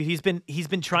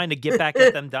been trying to get back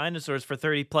at them dinosaurs for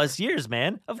 30 plus years,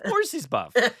 man. Of course he's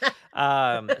buff.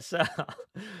 Or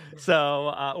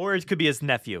it could be his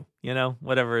nephew, you know,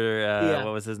 whatever.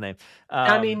 What was his name?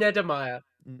 Danny Nedermeyer.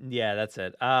 Yeah, that's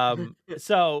it.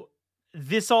 So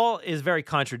this all is very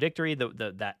contradictory.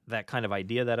 That kind of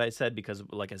idea that I said, because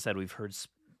like I said, we've heard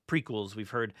prequels, we've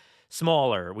heard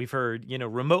smaller, we've heard, you know,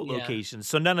 remote locations.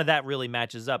 So none of that really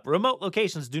matches up. Remote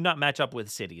locations do not match up with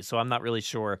cities. So I'm not really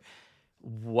sure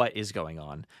what is going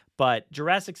on. But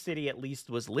Jurassic City at least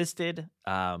was listed,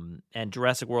 and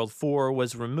Jurassic World 4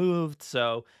 was removed.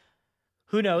 So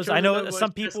who knows? I know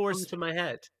some people were to my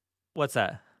head. What's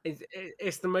that?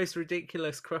 It's the most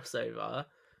ridiculous crossover.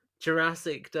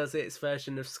 Jurassic does its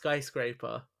version of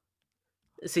Skyscraper.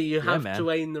 So you have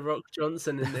Dwayne "The Rock"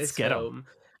 Johnson in this film.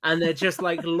 And they're just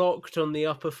like locked on the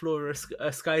upper floor of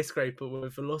a skyscraper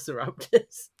with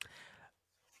velociraptors.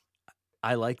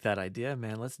 I like that idea,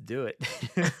 man. Let's do it.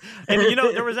 And you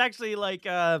know, there was actually like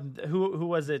who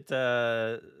was it?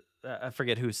 I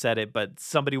forget who said it, but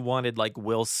somebody wanted like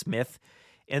Will Smith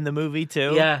in the movie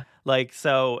too. Yeah. Like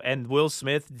so, and Will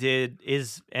Smith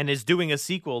is doing a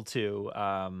sequel to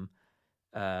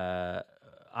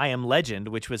I Am Legend,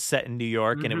 which was set in New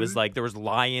York, and it was like there was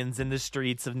lions in the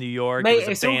streets of New York. Mate, it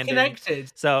was it's all connected.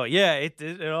 So yeah,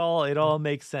 it all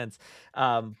makes sense.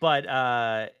 But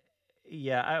I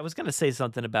was gonna say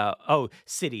something about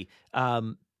city.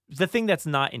 The thing that's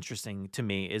not interesting to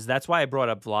me is that's why I brought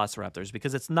up velociraptors,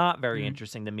 because it's not very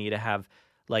interesting to me to have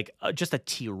like just a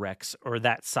T-Rex or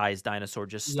that size dinosaur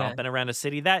just stomping around a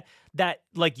city. That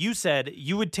like you said,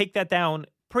 you would take that down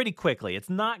pretty quickly. It's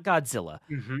not Godzilla.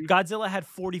 Godzilla had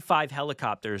 45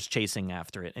 helicopters chasing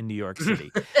after it in New York City.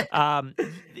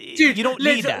 Dude, you don't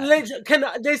need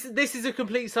that. This is a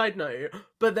complete side note,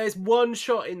 but there's one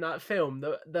shot in that film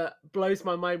that blows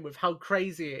my mind with how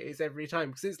crazy it is every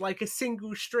time, because it's like a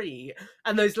single street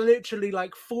and there's literally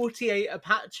like 48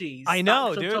 Apaches I know,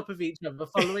 on dude. top of each other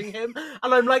following him,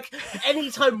 and I'm like,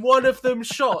 anytime one of them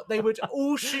shot, they would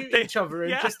all shoot each other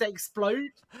and just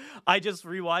explode. I just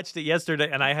rewatched it yesterday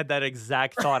and I had that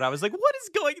exact thought. I was like, what is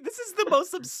going? This is the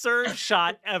most absurd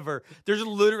shot ever. There's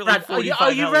literally Brad, 45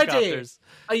 are you helicopters.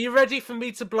 Ready? Are you ready for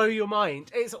me to blow your mind?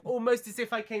 It's almost as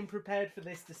if I came prepared for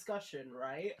this discussion,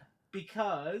 right?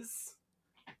 Because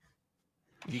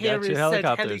here is said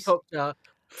helicopter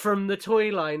from the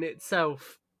toy line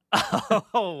itself.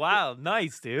 Oh, wow.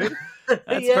 Nice, dude.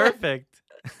 That's perfect.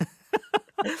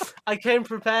 I came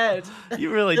prepared.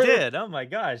 You really did. Oh my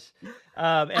gosh.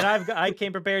 And I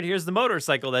came prepared. Here's the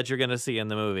motorcycle that you're going to see in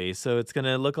the movie. So it's going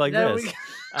to look like There this.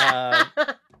 we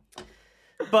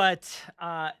But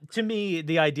to me,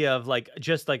 the idea of like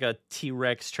just like a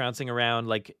T-Rex trouncing around,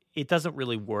 like it doesn't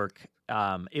really work.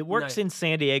 It works in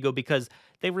San Diego because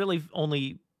they really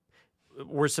only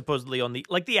were supposedly on the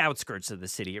outskirts of the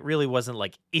city. It really wasn't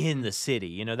like in the city.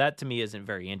 You know, that to me isn't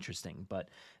very interesting. But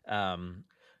I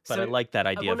So, like that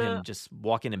idea of him wanna- just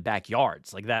walking in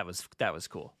backyards. Like that was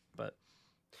cool. But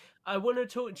I want to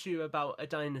talk to you about a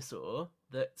dinosaur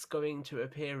that's going to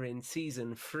appear in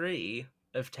season 3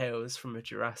 of Tales from a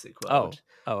Jurassic World.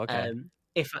 okay.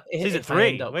 If Season if I 3.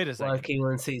 end up Wait a second. working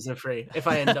on season 3, if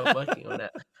I end up working on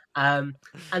it, and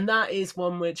that is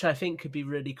one which I think could be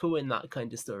really cool in that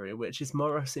kind of story, which is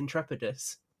Moros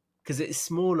Intrepidus, because it's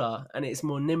smaller and it's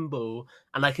more nimble,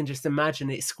 and I can just imagine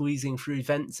it squeezing through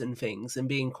vents and things and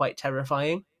being quite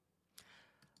terrifying.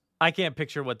 I can't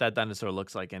picture what that dinosaur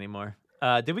looks like anymore.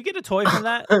 Did we get a toy from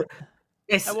that?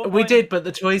 At what We point? did, but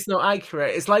the toy's not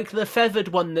accurate. It's like the feathered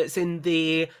one that's in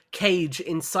the cage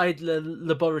inside the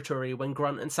laboratory when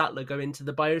Grant and Sattler go into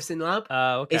the biosyn lab.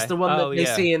 Okay. It's the one that they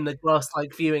see in the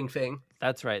glass-like viewing thing.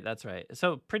 That's right.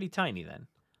 So pretty tiny then.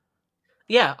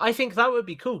 Yeah, I think that would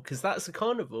be cool because that's a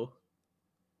carnival.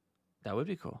 That would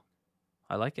be cool.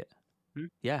 I like it. Hmm?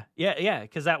 Yeah.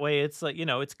 Because that way it's like, you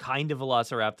know, it's kind of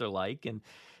Velociraptor-like, and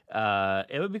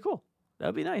it would be cool. That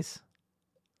would be nice.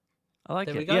 I like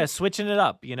There we it. go. Yeah, switching it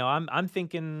up. You know, I'm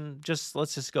thinking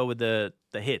let's just go with the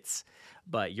hits.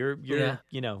 But you're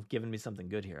you know, giving me something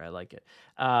good here. I like it.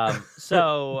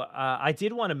 So I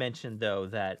did want to mention though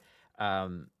that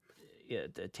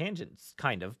the tangents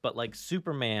kind of, but like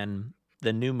Superman,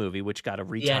 the new movie, which got a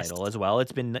retitle as well.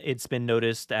 It's been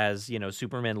noticed as, you know,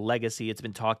 Superman Legacy. It's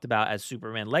been talked about as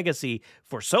Superman Legacy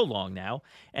for so long now.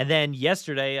 And then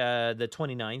yesterday, the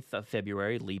 29th of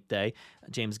February, Leap Day,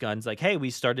 James Gunn's like, hey,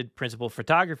 we started principal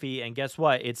photography, and guess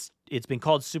what? It's been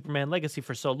called Superman Legacy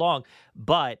for so long,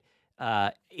 but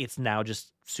it's now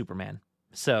just Superman.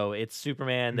 So it's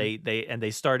Superman.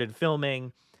 They started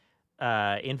filming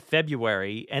in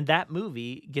February, and that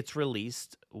movie gets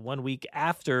released 1 week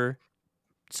after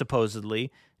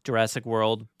supposedly Jurassic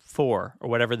World 4 or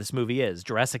whatever this movie is,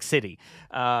 Jurassic City.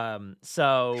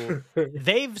 So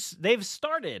they've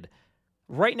started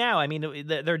right now. I mean,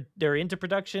 they're into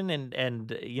production,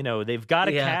 and you know, they've got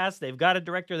a cast, they've got a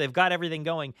director, they've got everything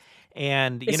going,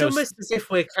 and It's almost as if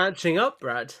we're catching up,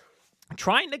 Brad.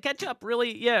 Trying to catch up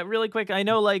really quick. I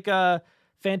know like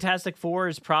Fantastic Four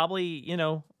is probably, you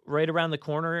know, right around the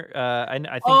corner.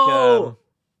 I think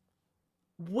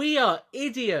we are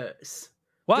idiots.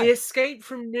 What? The Escape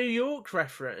from New York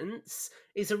reference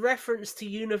is a reference to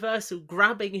Universal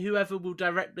grabbing whoever will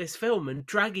direct this film and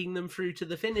dragging them through to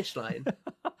the finish line.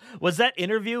 Was that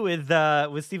interview with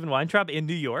Stephen Weintraub in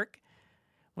New York?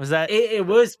 Was that? It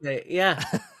was, mate. Yeah,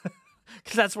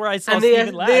 because that's where I saw and Stephen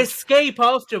the last. escape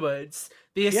afterwards.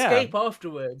 The escape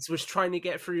afterwards was trying to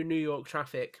get through New York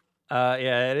traffic.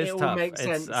 Yeah, it is It all tough. makes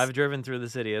sense. I've driven through the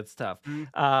city. It's tough.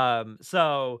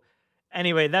 So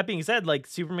anyway, that being said, like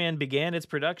Superman began its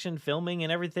production, filming,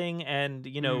 and everything, and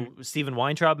you know, Stephen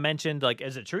Weintraub mentioned, like,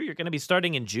 is it true you're going to be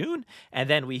starting in June? And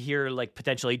then we hear like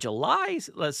potentially July.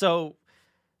 So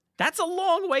that's a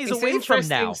long ways It's away from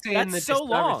now. interesting seeing That's the so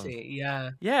long. disparity,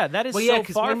 Yeah. Yeah, that is Well, so yeah,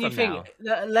 because far when you from think,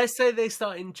 now. let's say they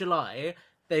start in July,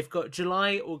 they've got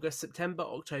July, August, September,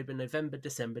 October, November,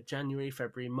 December, January,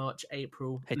 February, March,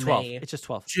 April, Hey, 12. May, It's just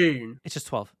 12. June. It's just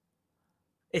 12.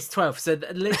 It's 12. So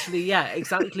literally, yeah,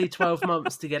 exactly 12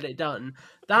 months to get it done.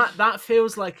 That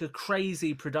feels like a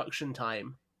crazy production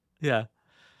time. Yeah.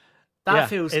 That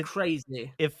feels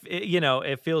crazy.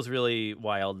 It feels really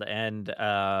wild. And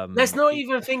Let's not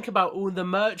even think about all the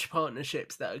merch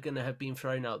partnerships that are going to have been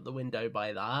thrown out the window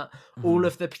by that. All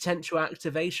of the potential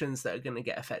activations that are going to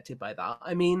get affected by that.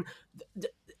 I mean,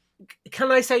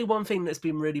 can I say one thing that's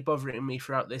been really bothering me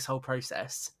throughout this whole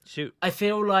process? Shoot. I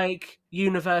feel like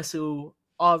Universal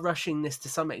are rushing this to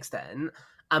some extent,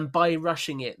 and by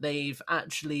rushing it, they've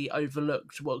actually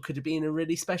overlooked what could have been a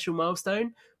really special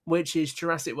milestone, which is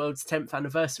Jurassic World's 10th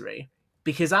anniversary.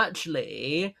 Because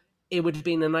actually, it would have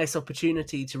been a nice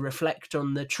opportunity to reflect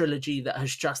on the trilogy that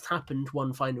has just happened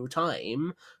one final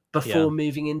time before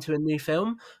moving into a new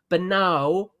film. But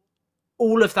now,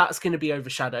 all of that's going to be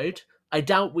overshadowed. I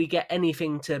doubt we get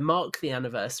anything to mark the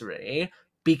anniversary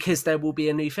because there will be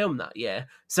a new film that year.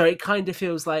 So it kind of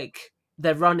feels like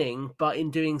they're running, but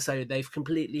in doing so, they've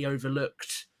completely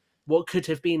overlooked what could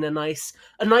have been a nice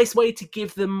way to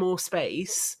give them more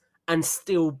space and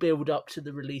still build up to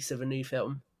the release of a new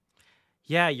film.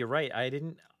 Yeah, you're right.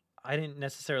 I didn't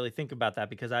necessarily think about that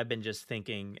because I've been just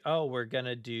thinking, oh, we're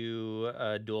gonna do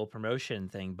a dual promotion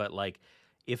thing. But like,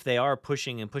 if they are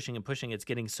pushing and pushing and pushing, it's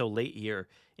getting so late here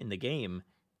in the game.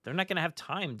 They're not gonna have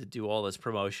time to do all this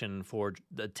promotion for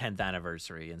the 10th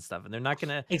anniversary and stuff, and they're not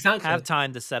gonna Exactly. have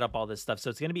time to set up all this stuff.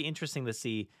 So it's gonna be interesting to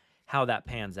see how that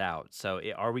pans out. So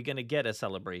are we gonna get a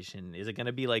celebration? Is it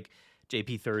gonna be like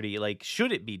JP30? Like,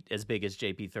 should it be as big as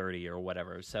JP30 or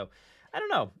whatever? So I don't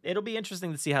know. It'll be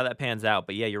interesting to see how that pans out.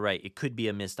 But yeah, you're right. It could be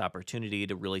a missed opportunity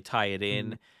to really tie it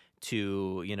in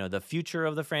to, the future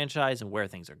of the franchise and where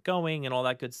things are going and all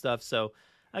that good stuff. So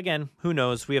again, who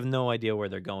knows? We have no idea where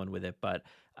they're going with it. But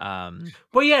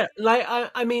Well, yeah, like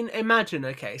I mean, imagine.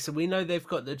 Okay, so we know they've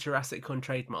got the Jurassic Con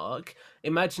trademark.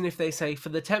 Imagine if they say for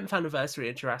the 10th anniversary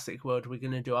of Jurassic World, we're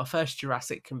going to do our first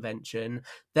Jurassic convention.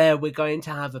 There, we're going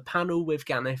to have a panel with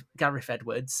Gareth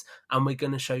Edwards, and we're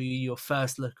going to show you your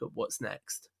first look at what's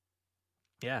next.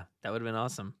 yeah, that would have been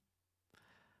awesome.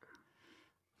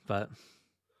 But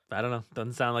I don't know.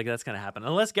 Doesn't sound like that's going to happen.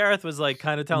 Unless Gareth was like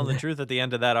kind of telling the truth at the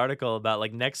end of that article about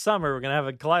like next summer we're going to have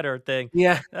a Collider thing.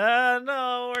 Yeah.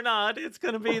 No, we're not. It's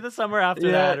going to be the summer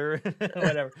after that or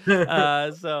whatever.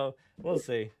 So we'll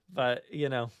see. But,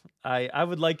 I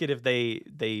would like it if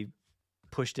they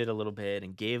pushed it a little bit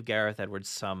and gave Gareth Edwards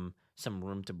some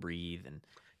room to breathe and,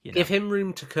 give him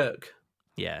room to cook.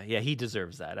 Yeah, he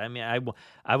deserves that. I mean,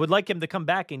 I would like him to come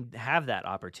back and have that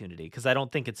opportunity because I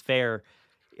don't think it's fair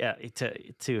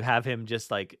to have him just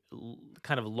like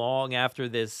kind of long after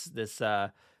this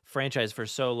franchise for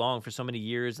so long, for so many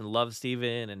years, and love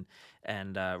Steven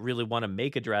and really want to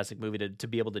make a Jurassic movie to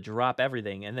be able to drop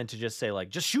everything and then to just say like,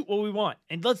 just shoot what we want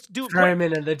and let's do it. Throw him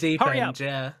in at the deep Hurry end, up.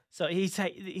 yeah. So he's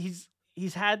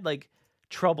had like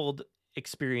troubled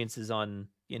experiences on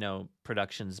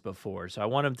productions before, so I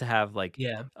want him to have like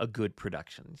a good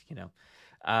production.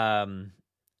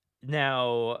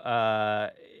 Now,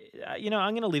 I'm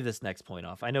going to leave this next point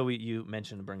off. I know you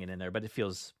mentioned bringing it in there, but it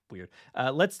feels weird.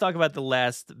 Let's talk about the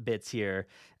last bits here.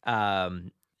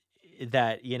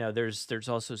 That there's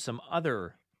also some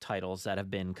other titles that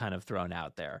have been kind of thrown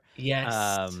out there.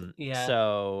 Yes.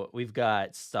 So we've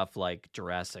got stuff like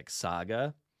Jurassic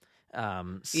Saga,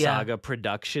 Saga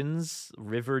Productions,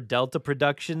 River Delta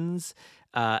Productions,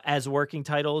 as working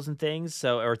titles and things.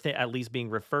 So, or at least being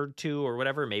referred to or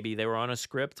whatever. Maybe they were on a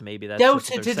script. Maybe that's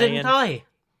Delta what they're didn't saying. die.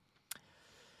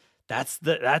 That's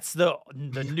the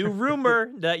new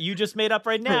rumor that you just made up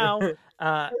right now.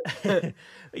 I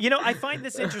find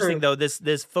this interesting though.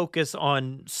 This focus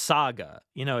on Saga.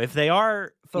 If they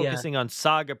are focusing on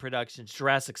Saga Productions,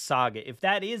 Jurassic Saga, if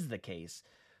that is the case,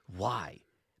 why?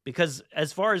 Because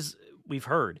as far as we've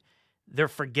heard, they're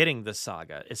forgetting the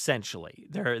saga. Essentially,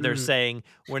 they're saying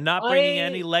we're not bringing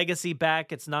any legacy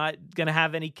back. It's not going to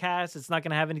have any cast. It's not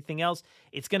going to have anything else.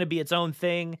 It's going to be its own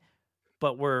thing.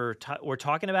 But we're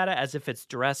talking about it as if it's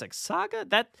Jurassic Saga.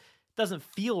 That doesn't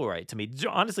feel right to me.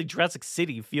 Honestly, Jurassic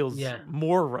City feels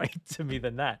more right to me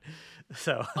than that.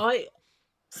 So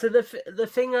the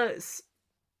thing is,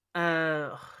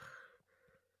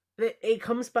 it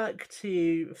comes back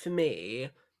to, for me,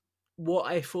 what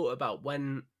I thought about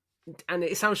when, and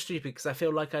it sounds stupid because I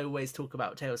feel like I always talk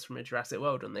about Tales from a Jurassic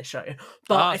World on this show,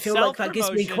 but I feel like that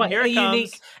gives me quite a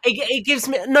unique. It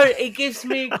gives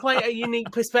me quite a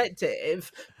unique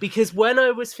perspective, because when I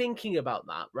was thinking about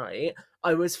that, right,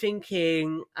 I was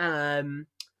thinking,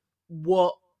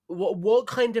 what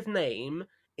kind of name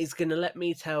is going to let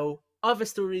me tell other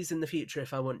stories in the future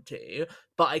if I want to,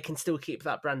 but I can still keep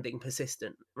that branding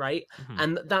persistent, right? Mm-hmm.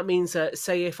 And that means that,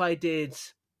 say, if I did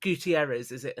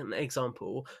Gutierrez as an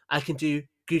example, I can do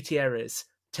Gutierrez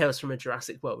Tales from a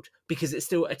Jurassic World because it's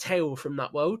still a tale from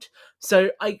that world. So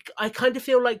I kind of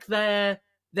feel like they're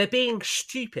being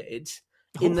stupid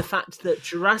in the fact that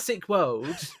Jurassic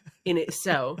World in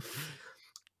itself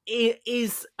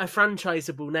is a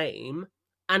franchisable name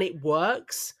and it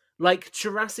works. Like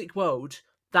Jurassic World,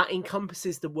 that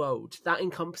encompasses the world, that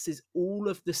encompasses all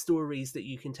of the stories that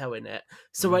you can tell in it.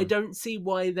 So I don't see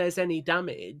why there's any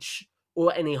damage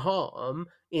or any harm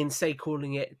in, say,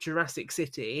 calling it Jurassic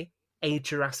City, a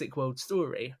Jurassic World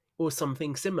story, or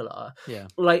something similar. Yeah.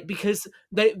 Like, because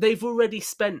they've already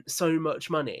spent so much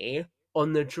money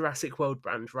on the Jurassic World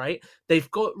brand, right?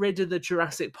 They've got rid of the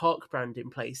Jurassic Park brand in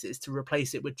places to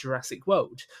replace it with Jurassic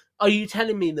World. Are you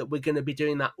telling me that we're going to be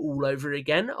doing that all over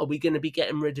again? Are we going to be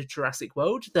getting rid of Jurassic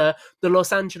World? The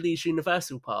Los Angeles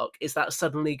Universal Park, is that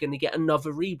suddenly going to get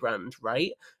another rebrand,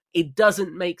 right? It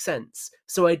doesn't make sense.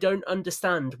 So I don't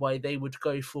understand why they would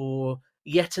go for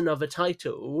yet another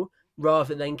title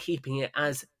rather than keeping it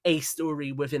as a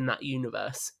story within that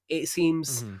universe. It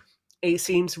seems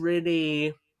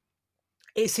really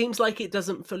it seems like it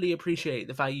doesn't fully appreciate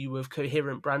the value of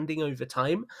coherent branding over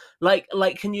time.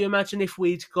 Can you imagine if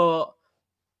we'd got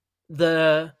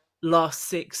the last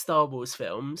 6 Star Wars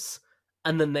films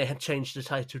and then they had changed the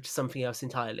title to something else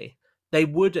entirely? They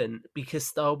wouldn't, because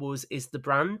Star Wars is the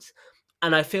brand.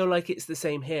 And I feel like it's the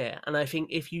same here. And I think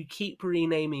if you keep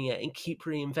renaming it and keep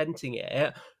reinventing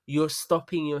it, you're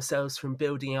stopping yourselves from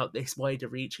building out this wider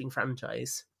reaching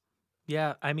franchise.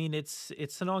 Yeah, I mean it's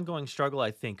an ongoing struggle,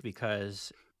 I think,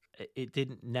 because it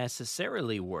didn't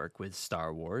necessarily work with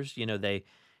Star Wars. You know, they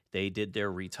did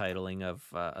their retitling of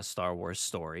a Star Wars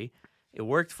story. It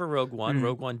worked for Rogue One. Mm.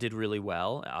 Rogue One did really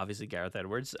well, obviously Gareth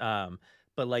Edwards.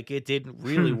 But like it didn't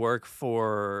really work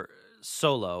for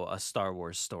Solo, a Star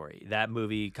Wars story. That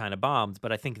movie kind of bombed,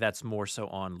 but I think that's more so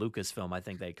on Lucasfilm. I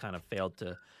think they kind of failed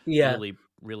to Yeah.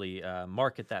 really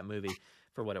market that movie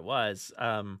for what it was.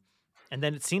 And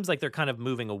then it seems like they're kind of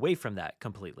moving away from that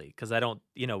completely, because I don't,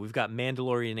 we've got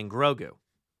Mandalorian and Grogu.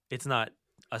 It's not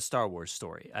a Star Wars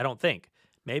story, I don't think.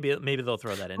 Maybe they'll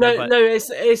throw that in there. But No,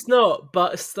 it's not.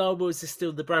 But Star Wars is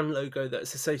still the brand logo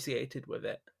that's associated with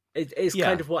it. It's yeah,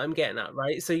 kind of what I'm getting at,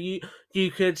 right? So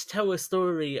you could tell a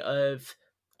story of,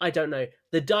 I don't know,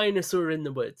 the dinosaur in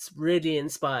the woods, really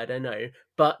inspired, I know,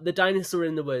 but the dinosaur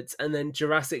in the woods, and then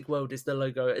Jurassic World is the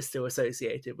logo that's still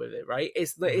associated with it, right?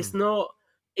 It's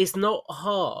not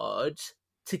hard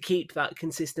to keep that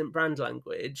consistent brand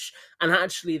language. And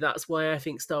actually, that's why I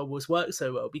think Star Wars works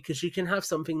so well, because you can have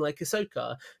something like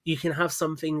Ahsoka, you can have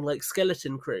something like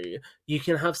Skeleton Crew, you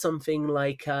can have something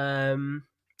like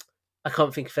I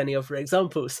can't think of any other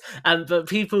examples, but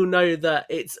people know that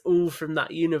it's all from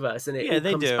that universe, and it yeah, all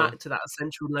they comes do. back to that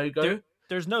central logo.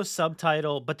 There's no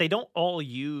subtitle, but they don't all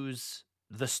use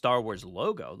the Star Wars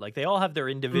logo. Like they all have their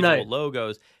individual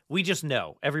logos. We just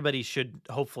know. Everybody should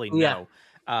hopefully know.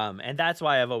 And that's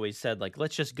why I've always said, like,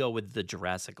 let's just go with the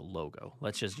Jurassic logo.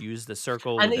 Let's just use the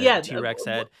circle with the T-Rex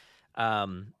head.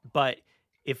 But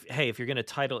if you're going to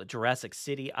title it Jurassic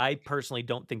City, I personally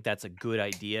don't think that's a good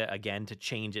idea, again, to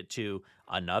change it to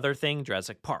another thing,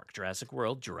 Jurassic Park, Jurassic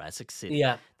World, Jurassic City.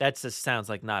 Yeah. That just sounds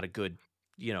like not a good,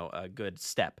 a good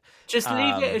step. Just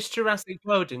leave it as Jurassic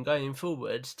World, and going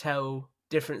forward, tell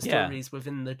different stories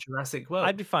within the Jurassic World.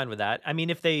 I'd be fine with that. I mean,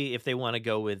 if they want to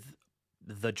go with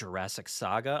the Jurassic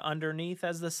Saga underneath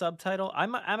as the subtitle,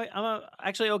 I'm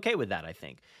actually okay with that, I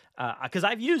think. Because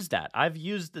I've used that. I've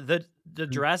used the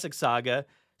Jurassic Saga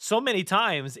so many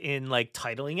times in like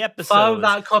titling episodes. File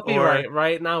that copyright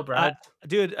right now, Brad.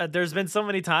 Dude, there's been so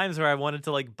many times where I wanted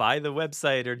to like buy the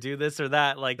website or do this or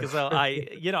that. Like, so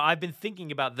I've been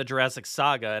thinking about the Jurassic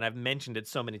Saga, and I've mentioned it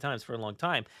so many times for a long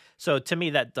time. So to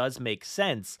me, that does make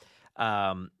sense.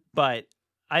 But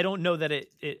I don't know that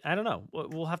I don't know.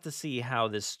 We'll have to see how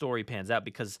this story pans out,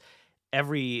 because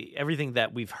everything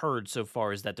that we've heard so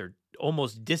far is that they're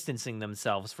almost distancing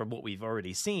themselves from what we've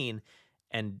already seen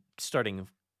and starting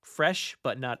fresh,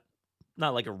 but not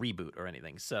like a reboot or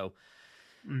anything. So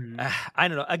I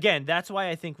don't know. Again, that's why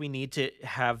I think we need to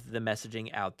have the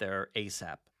messaging out there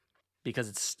ASAP,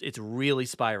 because it's really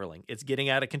spiraling. It's getting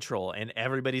out of control, and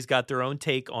everybody's got their own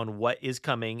take on what is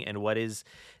coming and what is,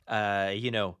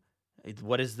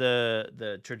 what is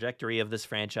the trajectory of this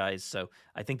franchise. So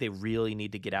I think they really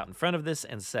need to get out in front of this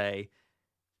and say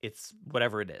it's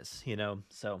whatever it is,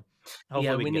 So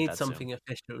hopefully we can need get that something soon.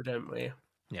 official, don't we?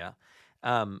 Yeah.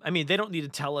 I mean, they don't need to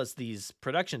tell us these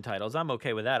production titles. I'm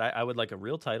okay with that. I would like a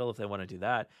real title if they want to do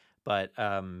that. But,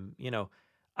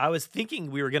 I was thinking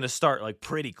we were going to start like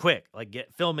pretty quick, like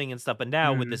get filming and stuff. But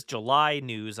now with this July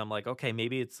news, I'm like, okay,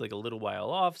 maybe it's like a little while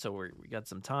off. So we got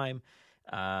some time,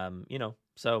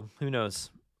 so who knows?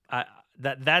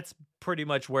 That's pretty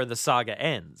much where the saga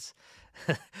ends.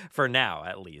 For now,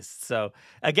 at least. So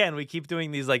again, we keep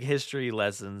doing these like history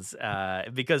lessons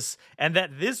because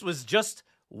this was just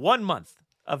 1 month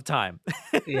of time.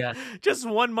 Yeah, just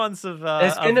 1 month of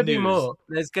there's gonna be news. more.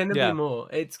 There's gonna be more.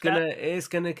 It's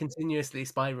gonna continuously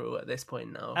spiral at this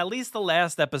point now. At least the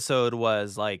last episode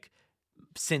was like,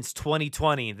 since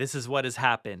 2020, this is what has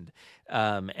happened.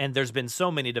 And there's been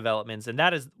so many developments, and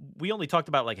we only talked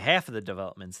about like half of the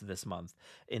developments this month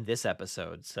in this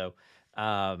episode. So,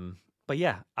 but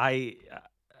yeah,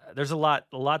 there's a lot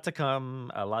to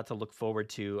come, a lot to look forward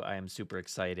to. I am super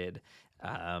excited.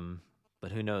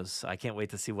 But who knows? I can't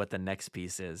wait to see what the next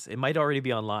piece is. It might already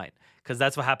be online, because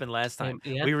that's what happened last time.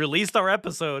 Yeah. We released our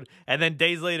episode, and then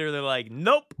days later, they're like,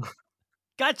 nope,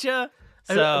 gotcha.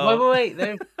 So Wait.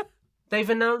 They've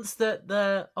announced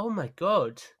that oh my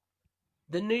god,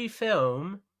 the new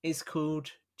film is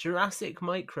called Jurassic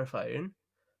Microphone,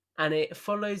 and it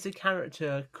follows a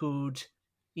character called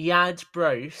Yad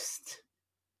Brost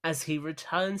as he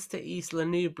returns to Isla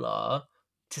Nublar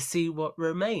to see what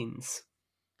remains.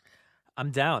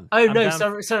 I'm down. Oh, I'm no,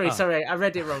 down. sorry. I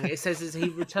read it wrong. It says as he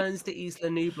returns to Isla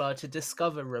Nublar to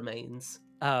discover remains.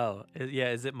 Oh,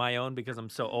 yeah. Is it my own because I'm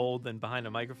so old and behind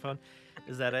a microphone?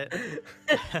 Is that it?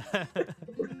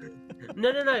 No.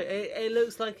 It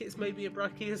looks like it's maybe a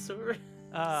Brachiosaurus.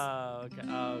 Oh, okay.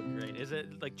 Oh, great. Is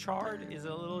it like charred? Is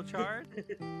it a little charred?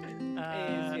 It is,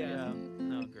 yeah.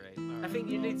 Oh, great. All right. I think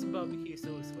you need some barbecue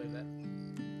sauce with it.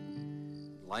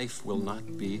 Life will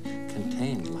not be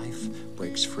contained. Life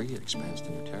breaks free, it expands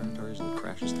to new territories, and it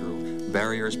crashes through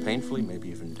barriers painfully, maybe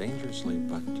even dangerously,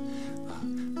 but,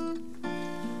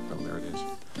 well, there it is.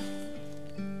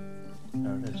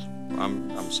 There it is.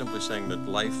 I'm simply saying that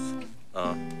life,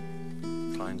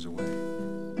 finds a way.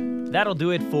 That'll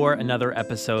do it for another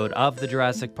episode of the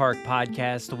Jurassic Park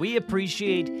podcast. We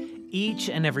appreciate each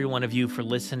and every one of you for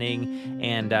listening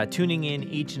and tuning in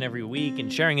each and every week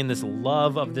and sharing in this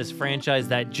love of this franchise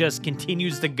that just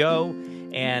continues to go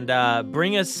and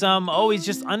bring us some always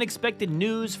just unexpected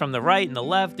news from the right and the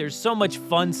left. There's so much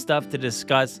fun stuff to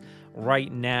discuss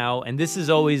right now, and this is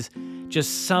always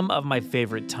just some of my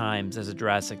favorite times as a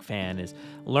Jurassic fan is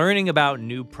learning about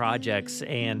new projects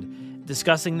and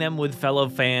discussing them with fellow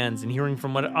fans and hearing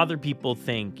from what other people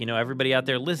think. You know, everybody out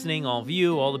there listening, all of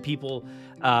you, all the people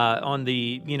on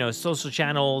the, social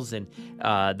channels and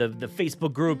the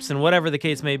Facebook groups and whatever the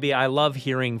case may be. I love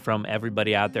hearing from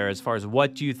everybody out there as far as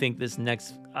what do you think this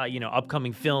next,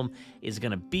 upcoming film is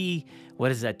going to be?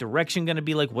 What is that direction going to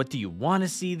be like? What do you want to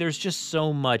see? There's just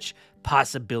so much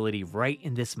possibility right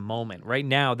in this moment, right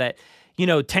now that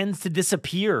tends to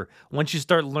disappear once you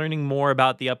start learning more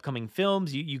about the upcoming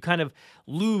films. You kind of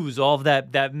lose all of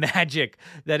that magic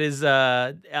that is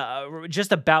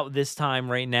just about this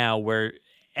time right now where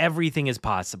everything is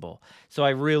possible. So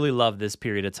I really love this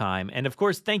period of time. And of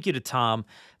course, thank you to Tom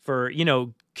for,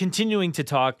 continuing to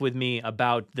talk with me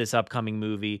about this upcoming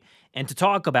movie and to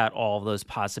talk about all of those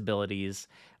possibilities.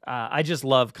 I just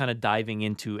love kind of diving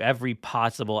into every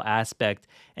possible aspect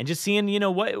and just seeing,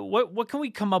 what can we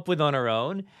come up with on our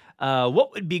own?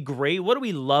 What would be great? What do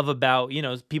we love about,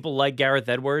 people like Gareth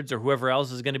Edwards or whoever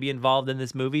else is going to be involved in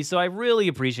this movie? So I really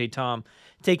appreciate Tom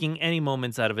taking any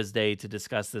moments out of his day to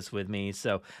discuss this with me.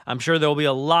 So I'm sure there'll be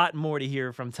a lot more to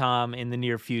hear from Tom in the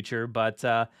near future. But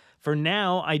for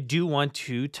now, I do want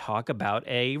to talk about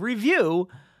a review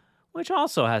which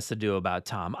also has to do about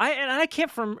Tom. I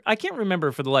can't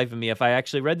remember for the life of me if I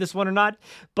actually read this one or not,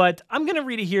 but I'm going to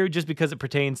read it here just because it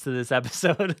pertains to this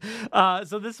episode.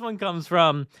 So this one comes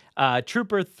from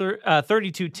Trooper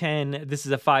 3210. This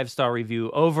is a 5-star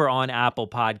review over on Apple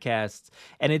Podcasts,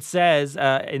 and it says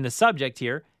in the subject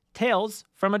here, Tales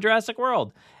from a Jurassic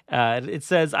World. It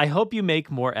says, I hope you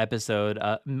make more episodes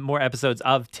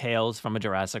of Tales from a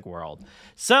Jurassic World.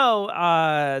 So,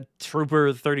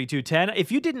 Trooper 3210,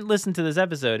 if you didn't listen to this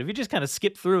episode, if you just kind of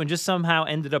skipped through and just somehow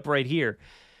ended up right here,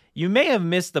 you may have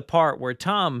missed the part where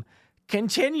Tom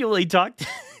continually talked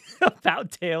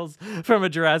about Tales from a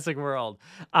Jurassic World.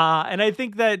 And I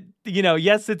think that,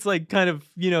 yes, it's like kind of,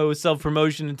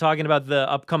 self-promotion and talking about the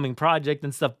upcoming project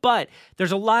and stuff, but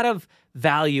there's a lot of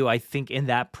value, I think, in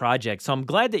that project. So I'm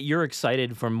glad that you're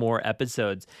excited for more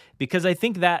episodes because I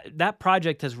think that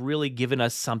project has really given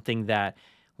us something that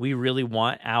we really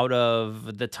want out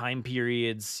of the time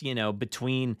periods,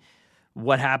 between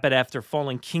what happened after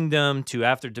Fallen Kingdom to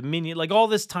after Dominion, like all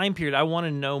this time period I want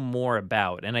to know more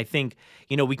about. And I think,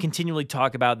 we continually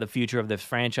talk about the future of this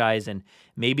franchise and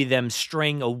maybe them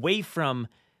straying away from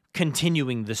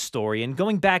continuing the story and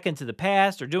going back into the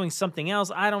past or doing something else.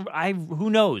 Who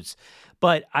knows?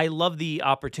 But I love the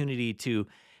opportunity to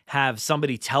have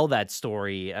somebody tell that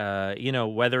story,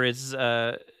 whether it's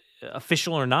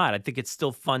official or not. I think it's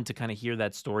still fun to kind of hear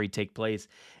that story take place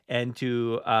and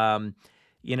to Tom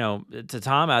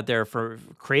out there for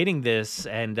creating this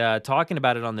and talking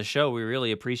about it on the show. We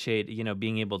really appreciate,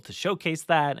 being able to showcase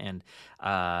that and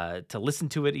to listen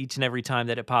to it each and every time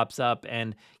that it pops up.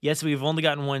 And yes, we've only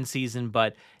gotten one season,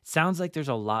 but it sounds like there's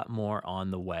a lot more on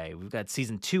the way. We've got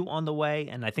season 2 on the way,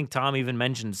 and I think Tom even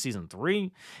mentioned season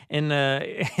 3 in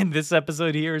this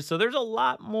episode here. So there's a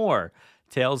lot more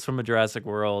Tales from a Jurassic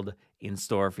World in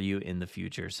store for you in the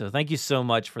future. So thank you so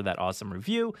much for that awesome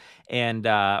review and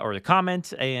or the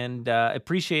comment, and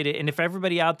appreciate it. And if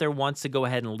everybody out there wants to go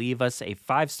ahead and leave us a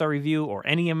 5-star review or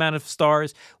any amount of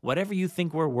stars, whatever you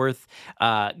think we're worth,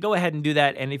 go ahead and do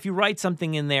that. And if you write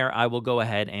something in there, I will go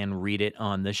ahead and read it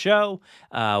on the show,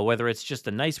 whether it's just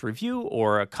a nice review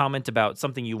or a comment about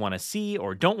something you want to see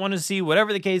or don't want to see,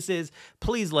 whatever the case is,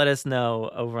 please let us know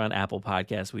over on Apple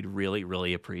Podcasts. We'd really,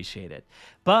 really appreciate it.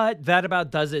 But that about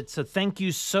does it. So thank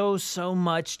you so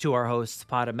much to our host,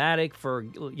 Podomatic, for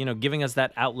giving us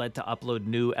that outlet to upload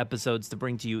new episodes to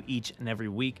bring to you each and every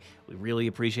week. We really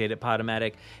appreciate it,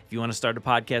 Podomatic. If you want to start a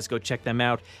podcast, go check them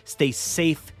out. Stay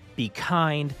safe. Be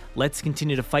kind. Let's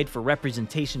continue to fight for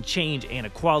representation, change, and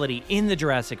equality in the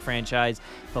Jurassic franchise.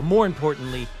 But more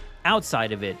importantly,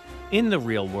 outside of it, in the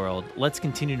real world, let's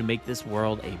continue to make this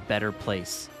world a better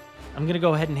place. I'm going to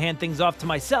go ahead and hand things off to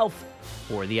myself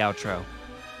for the outro.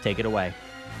 Take it away.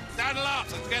 Saddle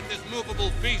up, let's get this movable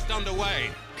feast underway.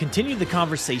 Continue the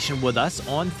conversation with us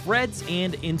on Threads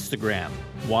and Instagram.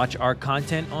 Watch our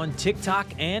content on TikTok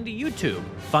and YouTube.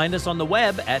 Find us on the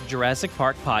web at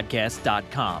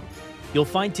JurassicParkPodcast.com. You'll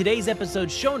find today's episode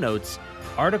show notes,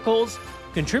 articles,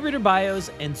 contributor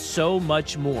bios, and so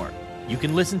much more. You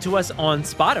can listen to us on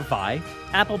Spotify,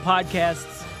 Apple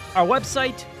Podcasts, our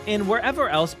website, and wherever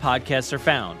else podcasts are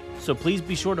found. So please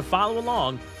be sure to follow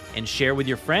along and share with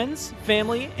your friends,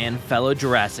 family, and fellow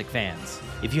Jurassic fans.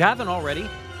 If you haven't already,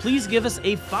 please give us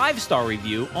a 5-star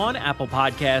review on Apple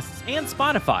Podcasts and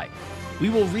Spotify. We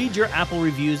will read your Apple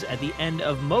reviews at the end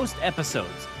of most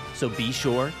episodes, so be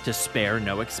sure to spare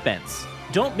no expense.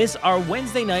 Don't miss our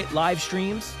Wednesday night live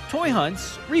streams, toy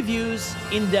hunts, reviews,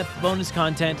 in-depth bonus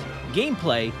content,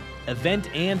 gameplay, event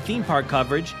and theme park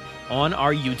coverage on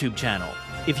our YouTube channel.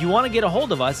 If you want to get a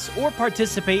hold of us or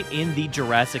participate in the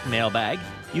Jurassic mailbag,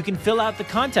 you can fill out the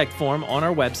contact form on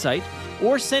our website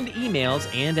or send emails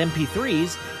and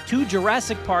MP3s to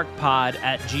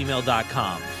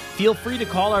JurassicParkPod@gmail.com. Feel free to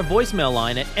call our voicemail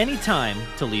line at any time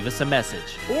to leave us a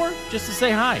message or just to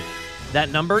say hi.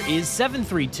 That number is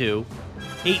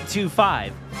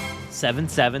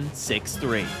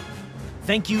 732-825-7763.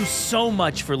 Thank you so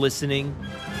much for listening,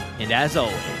 and as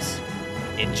always,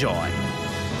 enjoy.